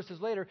a few verses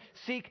later,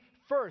 seek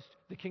first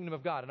the kingdom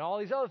of God. And all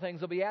these other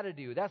things will be added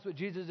to you. That's what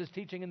Jesus is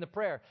teaching in the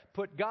prayer.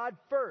 Put God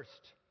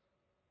first.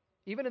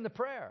 Even in the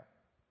prayer.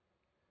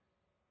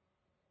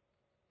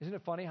 Isn't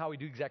it funny how we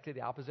do exactly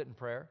the opposite in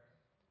prayer?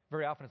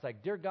 Very often it's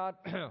like, dear God,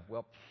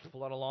 well,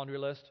 pull out a laundry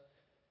list.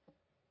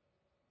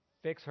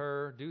 Fix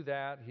her, do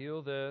that,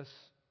 heal this.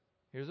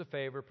 Here's a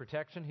favor,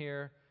 protection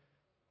here.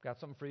 Got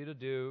something for you to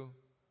do.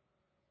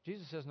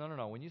 Jesus says,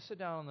 no. When you sit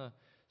down on the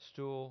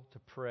stool to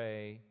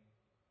pray,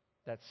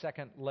 that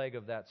second leg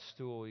of that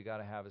stool you got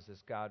to have is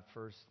this God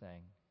first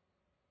thing.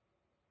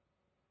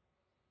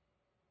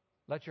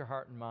 Let your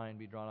heart and mind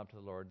be drawn up to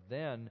the Lord.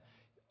 Then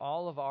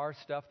all of our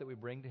stuff that we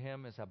bring to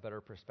Him is a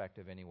better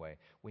perspective anyway.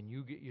 When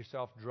you get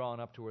yourself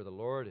drawn up to where the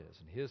Lord is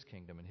and His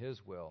kingdom and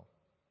His will,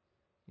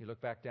 you look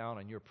back down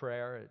on your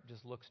prayer, it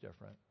just looks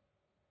different.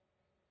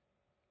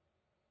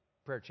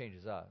 Prayer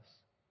changes us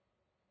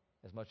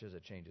as much as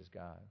it changes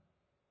God.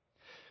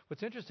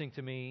 What's interesting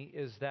to me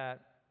is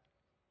that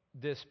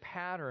this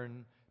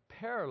pattern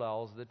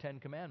parallels the Ten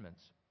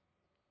Commandments.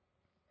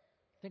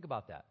 Think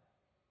about that.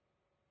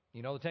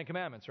 You know the Ten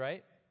Commandments,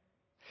 right?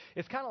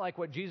 It's kind of like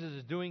what Jesus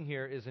is doing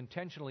here is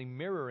intentionally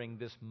mirroring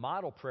this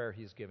model prayer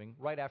He's giving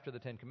right after the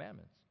Ten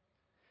Commandments.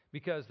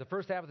 Because the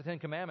first half of the Ten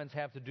Commandments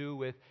have to do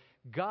with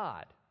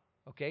God.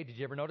 Okay, did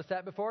you ever notice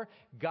that before?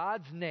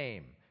 God's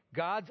name,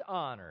 God's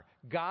honor,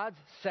 God's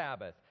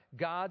Sabbath,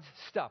 God's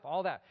stuff,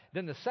 all that.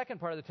 Then the second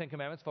part of the Ten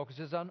Commandments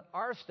focuses on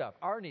our stuff,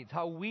 our needs,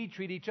 how we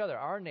treat each other,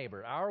 our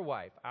neighbor, our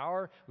wife,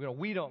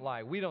 we don't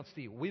lie, we don't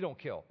steal, we don't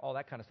kill, all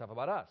that kind of stuff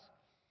about us.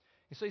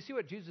 And so you see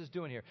what Jesus is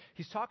doing here.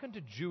 He's talking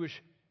to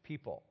Jewish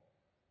people.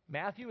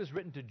 Matthew is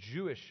written to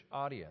Jewish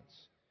audience.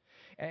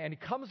 And he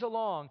comes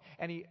along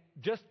and he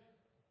just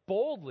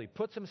boldly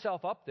puts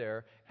himself up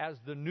there as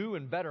the new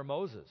and better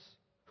Moses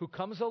who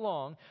comes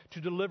along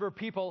to deliver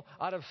people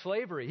out of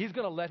slavery. He's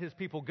going to let his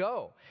people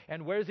go.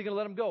 And where is he going to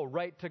let them go?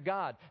 Right to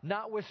God.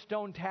 Not with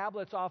stone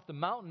tablets off the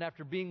mountain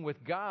after being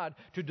with God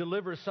to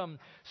deliver some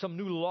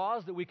new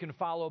laws that we can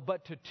follow,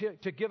 but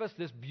to give us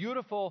this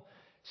beautiful,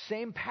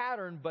 same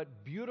pattern,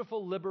 but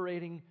beautiful,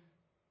 liberating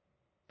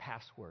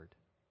password.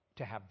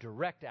 To have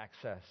direct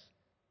access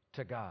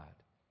to God.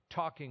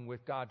 Talking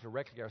with God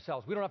directly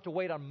ourselves. We don't have to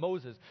wait on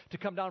Moses to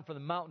come down from the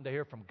mountain to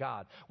hear from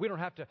God. We don't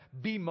have to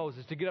be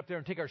Moses to get up there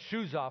and take our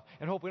shoes off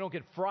and hope we don't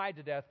get fried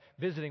to death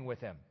visiting with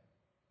Him.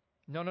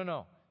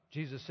 No.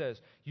 Jesus says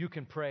you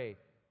can pray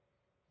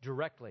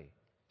directly.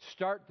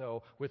 Start,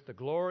 though, with the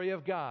glory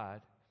of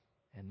God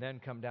and then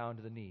come down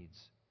to the needs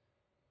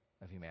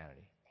of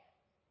humanity.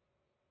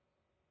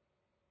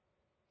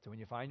 So when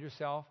you find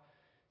yourself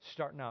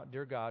starting out,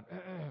 dear God,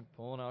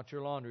 pulling out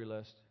your laundry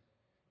list,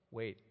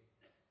 wait,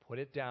 put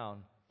it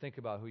down, think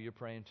about who you're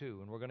praying to,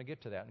 and we're going to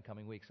get to that in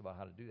coming weeks about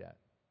how to do that.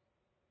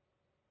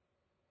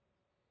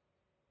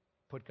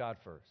 Put God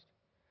first.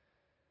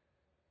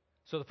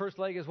 So the first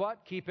leg is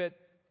what? Keep it.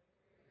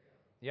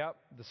 Yep.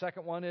 The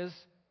second one is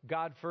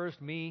God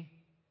first, me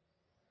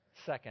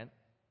second.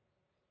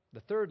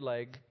 The third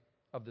leg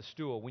of the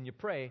stool, when you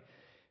pray,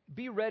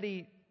 be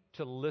ready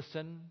to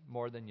listen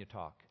more than you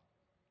talk.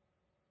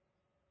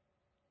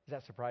 Does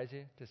that surprise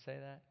you to say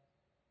that?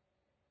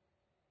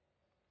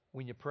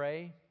 When you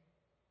pray,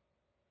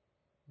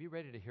 be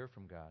ready to hear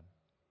from God.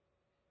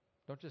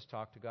 Don't just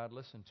talk to God,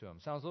 listen to Him.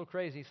 Sounds a little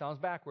crazy, sounds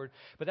backward,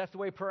 but that's the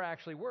way prayer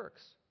actually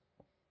works.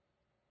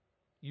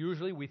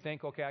 Usually we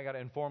think, okay, I got to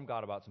inform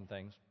God about some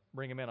things,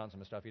 bring Him in on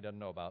some stuff He doesn't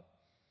know about.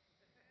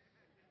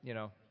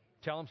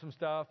 Tell Him some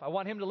stuff. I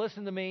want Him to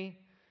listen to me.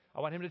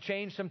 I want Him to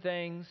change some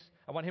things.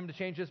 I want Him to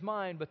change His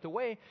mind. But the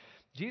way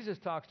Jesus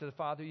talks to the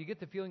Father, you get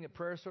the feeling that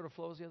prayer sort of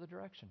flows the other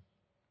direction.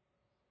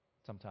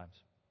 Sometimes.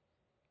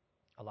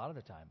 A lot of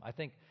the time. I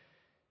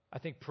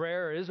think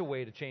prayer is a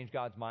way to change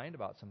God's mind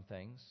about some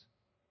things.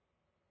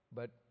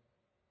 But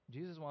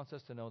Jesus wants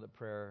us to know that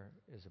prayer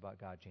is about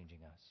God changing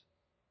us.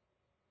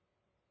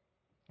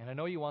 And I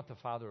know you want the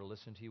Father to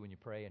listen to you when you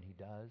pray, and He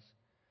does.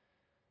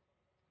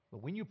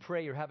 But when you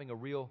pray, you're having a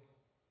real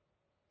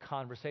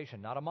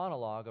conversation, not a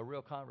monologue, a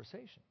real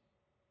conversation.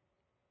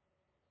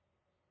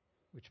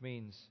 Which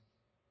means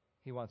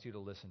He wants you to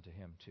listen to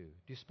Him too.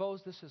 Do you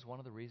suppose this is one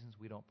of the reasons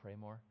we don't pray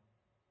more?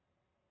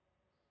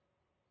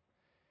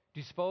 Do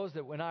you suppose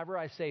that whenever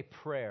I say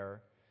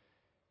prayer,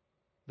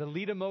 the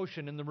lead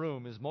emotion in the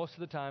room is most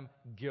of the time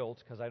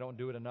guilt because I don't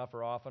do it enough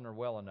or often or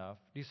well enough?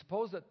 Do you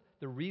suppose that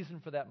the reason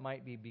for that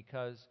might be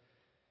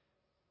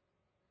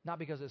not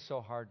because it's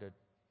so hard to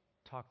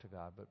talk to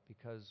God, but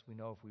because we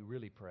know if we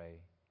really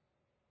pray,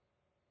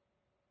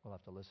 we'll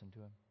have to listen to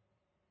Him?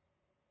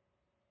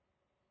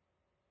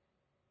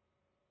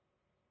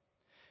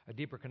 A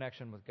deeper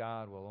connection with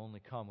God will only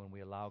come when we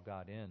allow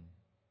God in,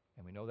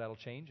 and we know that'll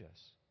change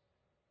us.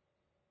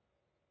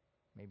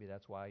 Maybe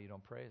that's why you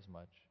don't pray as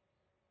much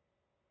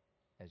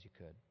as you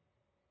could.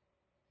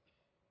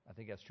 I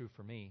think that's true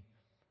for me.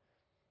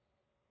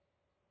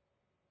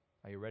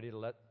 Are you ready to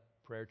let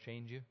prayer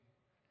change you?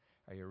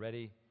 Are you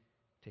ready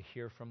to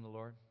hear from the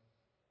Lord?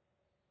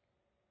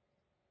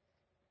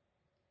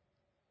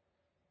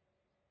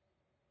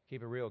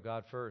 Keep it real,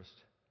 God first.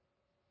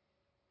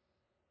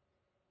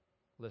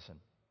 Listen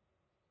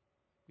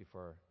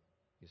before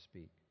you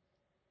speak.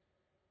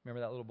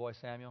 Remember that little boy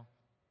Samuel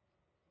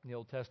in the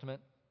Old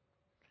Testament?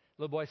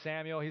 Little boy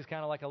Samuel, he's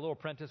kind of like a little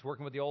apprentice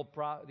working with the old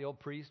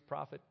priest,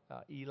 prophet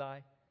Eli.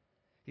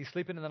 He's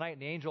sleeping in the night,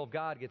 and the angel of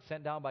God gets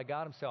sent down by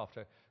God himself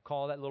to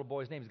call that little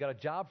boy's name. He's got a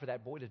job for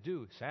that boy to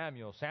do.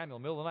 Samuel, Samuel,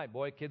 middle of the night.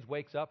 Boy, kid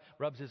wakes up,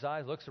 rubs his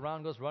eyes, looks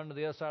around, goes running to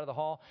the other side of the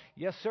hall.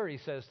 Yes, sir, he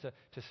says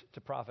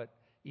to prophet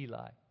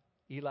Eli.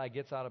 Eli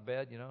gets out of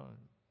bed,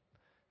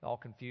 all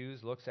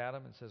confused, looks at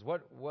him and says,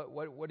 What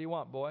do you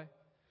want, boy?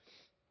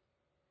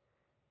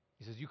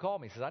 He says, you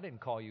called me. He says, I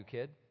didn't call you,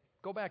 kid.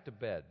 Go back to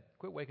bed.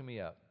 Quit waking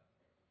me up.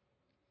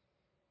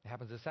 It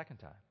happens the second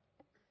time.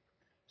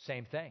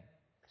 Same thing.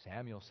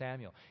 Samuel.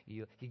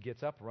 He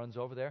gets up, runs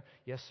over there.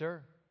 Yes,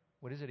 sir.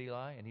 What is it,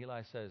 Eli? And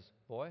Eli says,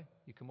 boy,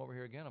 you come over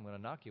here again. I'm going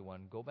to knock you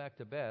one. Go back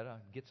to bed.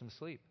 Get some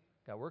sleep.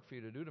 Got work for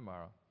you to do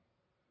tomorrow.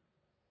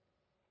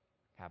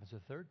 Happens a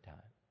third time.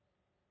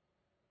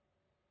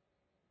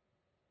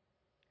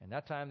 And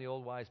that time the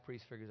old wise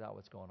priest figures out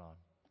what's going on.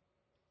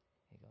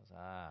 He goes,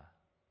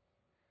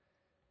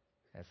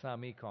 that's not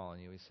me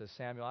calling you. He says,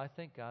 Samuel, I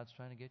think God's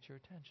trying to get your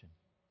attention.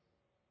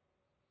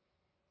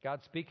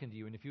 God's speaking to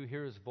you, and if you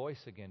hear his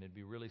voice again, it'd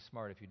be really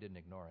smart if you didn't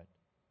ignore it.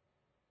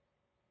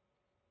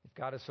 If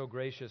God is so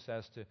gracious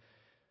as to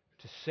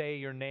say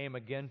your name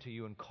again to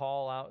you and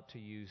call out to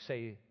you,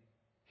 say,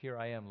 here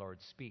I am, Lord,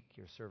 speak,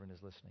 your servant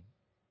is listening.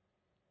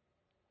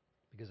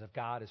 Because if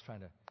God is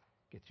trying to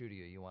get through to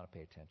you, you want to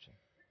pay attention.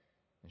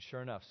 And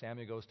sure enough,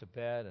 Samuel goes to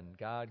bed, and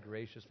God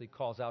graciously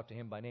calls out to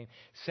him by name,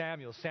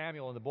 Samuel,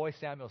 Samuel. And the boy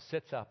Samuel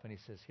sits up, and he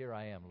says, here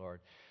I am, Lord.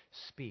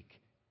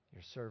 Speak.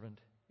 Your servant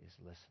is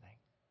listening.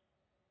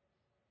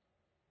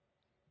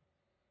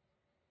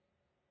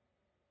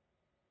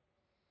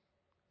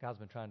 God's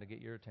been trying to get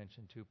your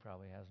attention too,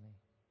 probably, hasn't he?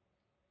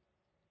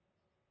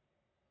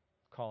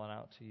 Calling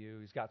out to you.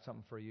 He's got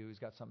something for you. He's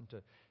got some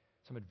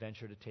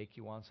adventure to take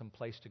you on, some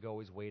place to go.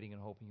 He's waiting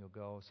and hoping you'll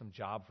go, some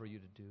job for you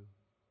to do.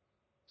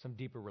 Some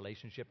deeper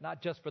relationship,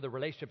 not just for the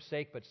relationship's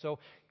sake, but so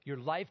your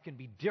life can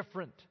be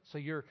different, so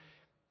your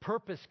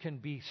purpose can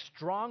be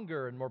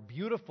stronger and more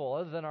beautiful,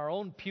 other than our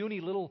own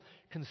puny little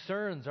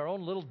concerns, our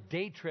own little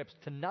day trips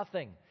to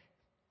nothing.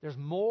 There's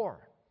more.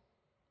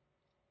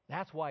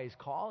 That's why he's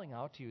calling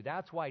out to you.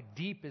 That's why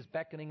deep is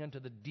beckoning unto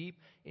the deep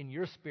in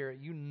your spirit.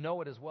 You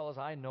know it as well as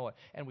I know it.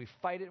 And we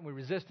fight it and we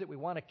resist it. We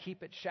want to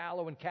keep it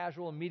shallow and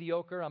casual and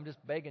mediocre. I'm just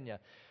begging you.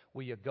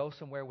 Will you go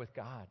somewhere with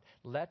God?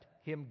 Let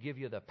him give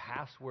you the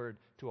password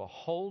to a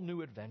whole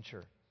new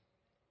adventure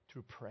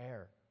through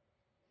prayer.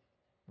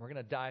 We're going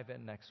to dive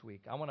in next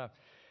week. I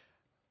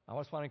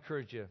just want to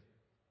encourage you,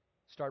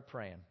 start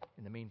praying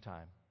in the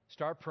meantime.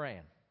 Start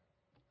praying.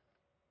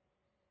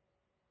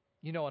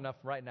 You know enough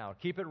right now.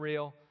 Keep it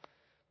real.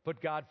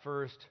 Put God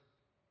first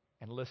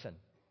and listen.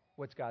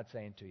 What's God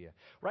saying to you?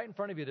 Right in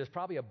front of you, there's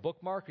probably a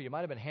bookmark, or you might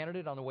have been handed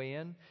it on the way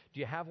in. Do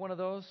you have one of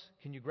those?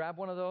 Can you grab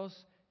one of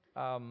those?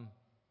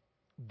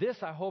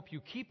 This I hope you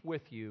keep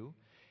with you.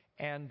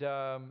 And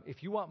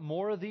if you want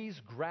more of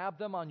these, grab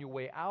them on your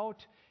way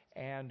out,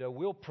 and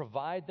we'll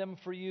provide them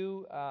for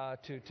you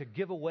to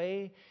give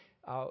away.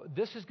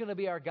 This is going to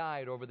be our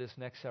guide over this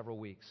next several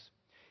weeks.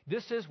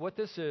 What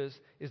this is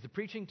the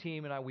preaching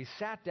team and I, we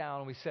sat down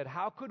and we said,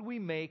 how could we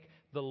make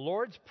the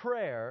Lord's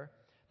Prayer,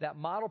 that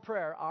model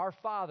prayer, Our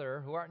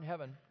Father who art in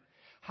heaven,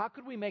 how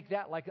could we make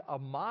that like a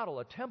model,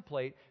 a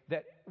template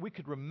that we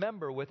could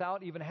remember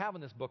without even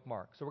having this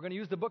bookmark? So we're going to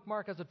use the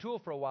bookmark as a tool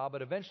for a while,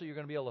 but eventually you're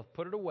going to be able to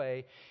put it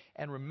away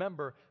and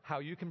remember how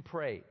you can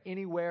pray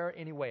anywhere,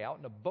 any way, out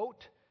in a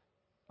boat,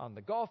 on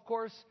the golf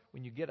course,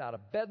 when you get out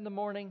of bed in the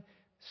morning,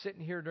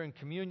 sitting here during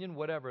communion,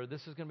 whatever.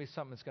 This is going to be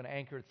something that's going to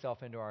anchor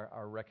itself into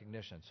our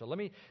recognition. So let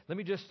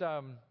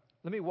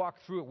me walk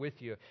through it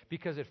with you,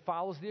 because it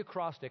follows the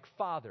acrostic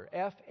Father,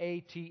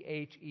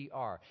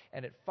 F-A-T-H-E-R,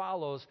 and it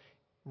follows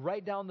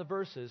right down the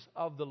verses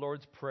of the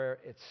Lord's Prayer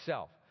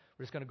itself.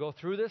 We're just going to go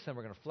through this, and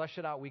we're going to flesh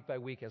it out week by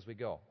week as we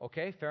go.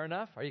 Okay, fair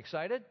enough? Are you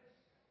excited?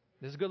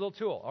 This is a good little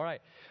tool. All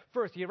right.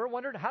 First, you ever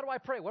wondered, how do I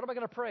pray? What am I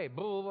going to pray?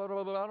 Blah, blah,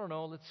 blah, blah, I don't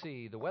know. Let's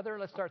see. The weather,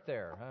 let's start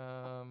there.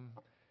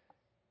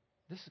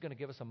 This is going to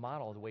give us a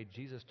model of the way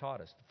Jesus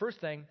taught us. The first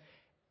thing,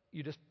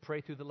 you just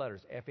pray through the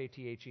letters,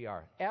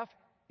 F-A-T-H-E-R. F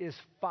is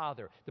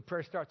Father. The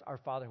prayer starts, Our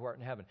Father who art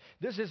in heaven.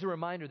 This is a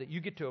reminder that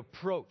you get to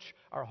approach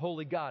our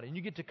holy God, and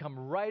you get to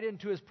come right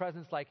into his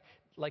presence like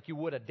you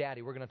would a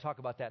daddy. We're going to talk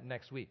about that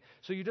next week.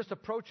 So you just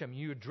approach him,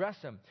 you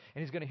address him,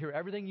 and he's going to hear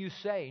everything you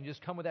say, and you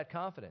just come with that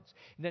confidence.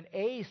 And then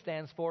A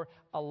stands for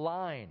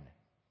align.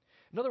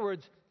 In other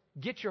words,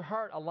 get your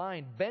heart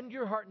aligned. Bend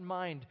your heart and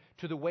mind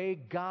to the way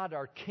God,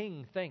 our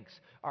King, thinks.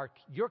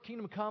 Your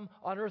kingdom come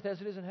on earth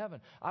as it is in heaven.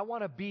 I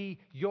want to be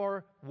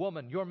your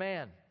woman, your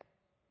man.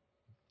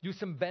 Do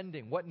some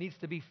bending. What needs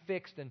to be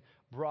fixed and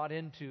brought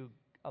into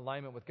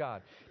alignment with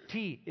God?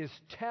 T is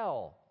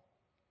tell.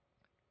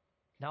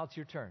 Now it's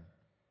your turn.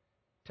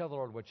 Tell the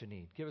Lord what you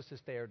need. Give us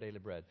this day our daily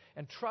bread.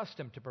 And trust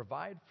Him to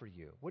provide for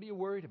you. What are you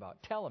worried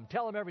about? Tell Him.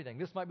 Tell Him everything.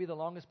 This might be the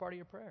longest part of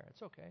your prayer.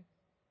 It's okay.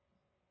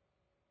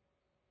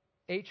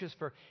 H is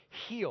for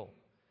heal.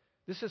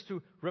 This is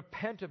to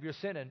repent of your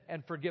sin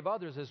and forgive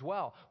others as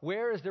well.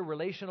 Where is there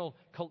relational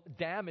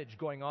damage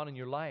going on in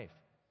your life?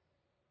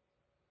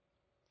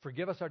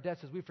 Forgive us our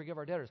debts as we forgive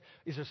our debtors.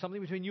 Is there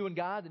something between you and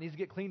God that needs to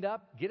get cleaned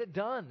up? Get it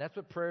done. That's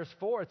what prayer is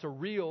for. It's a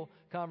real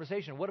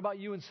conversation. What about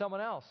you and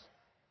someone else?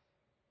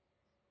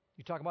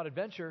 You talk about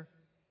adventure.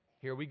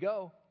 Here we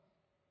go.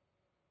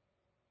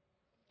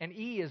 And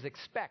E is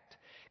expect.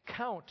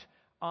 Count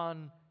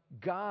on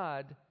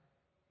God,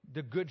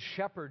 the good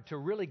shepherd, to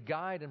really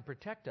guide and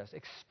protect us.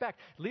 Expect.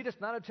 Lead us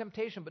not into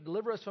temptation, but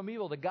deliver us from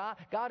evil.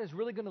 God is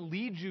really going to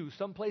lead you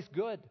someplace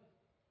good.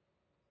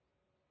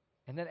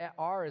 And then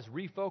R is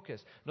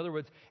refocus. In other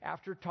words,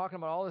 after talking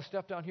about all this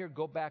stuff down here,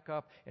 go back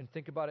up and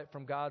think about it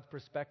from God's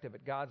perspective,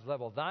 at God's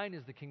level. Thine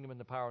is the kingdom and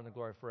the power and the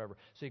glory forever.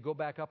 So you go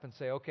back up and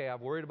say, okay,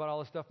 I've worried about all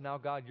this stuff. Now,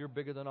 God, you're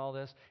bigger than all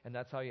this. And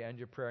that's how you end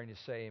your prayer and you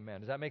say amen.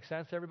 Does that make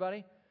sense to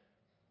everybody?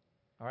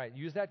 All right,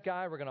 use that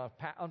guide. We're going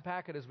to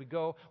unpack it as we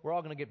go. We're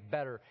all going to get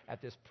better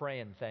at this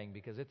praying thing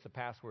because it's the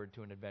password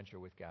to an adventure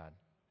with God.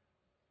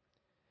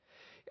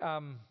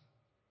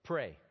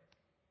 Pray.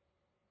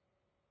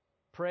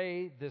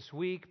 Pray this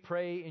week.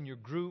 Pray in your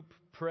group.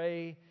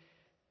 Pray,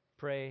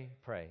 pray,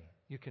 pray.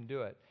 You can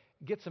do it.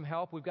 Get some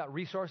help. We've got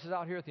resources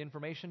out here at the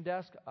information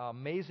desk.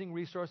 Amazing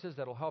resources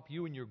that will help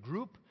you and your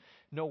group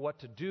know what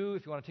to do.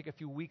 If you want to take a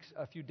few weeks,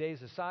 a few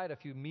days aside, a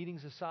few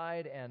meetings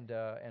aside, and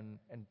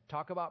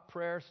talk about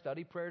prayer,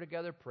 study prayer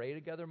together, pray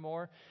together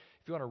more.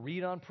 If you want to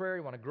read on prayer,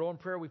 you want to grow in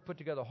prayer, we've put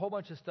together a whole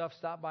bunch of stuff.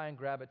 Stop by and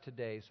grab it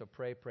today. So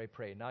pray, pray,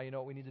 pray. Now you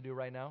know what we need to do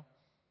right now?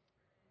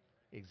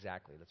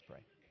 Exactly. Let's pray.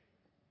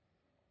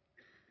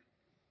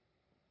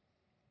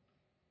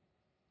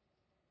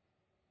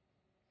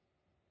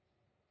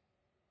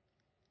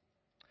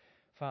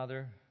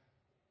 Father,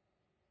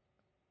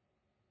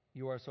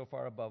 you are so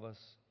far above us,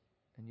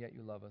 and yet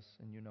you love us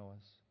and you know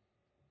us.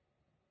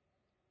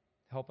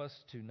 Help us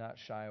to not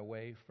shy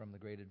away from the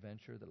great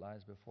adventure that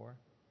lies before,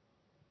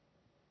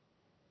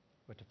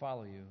 but to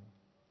follow you,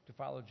 to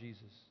follow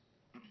Jesus,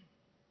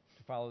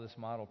 to follow this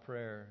model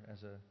prayer as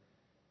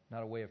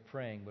not a way of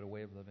praying, but a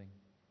way of living.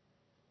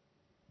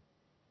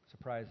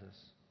 Surprise us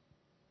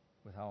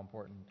with how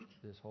important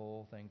this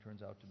whole thing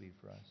turns out to be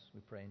for us. We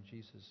pray in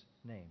Jesus'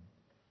 name.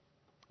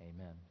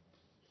 Amen.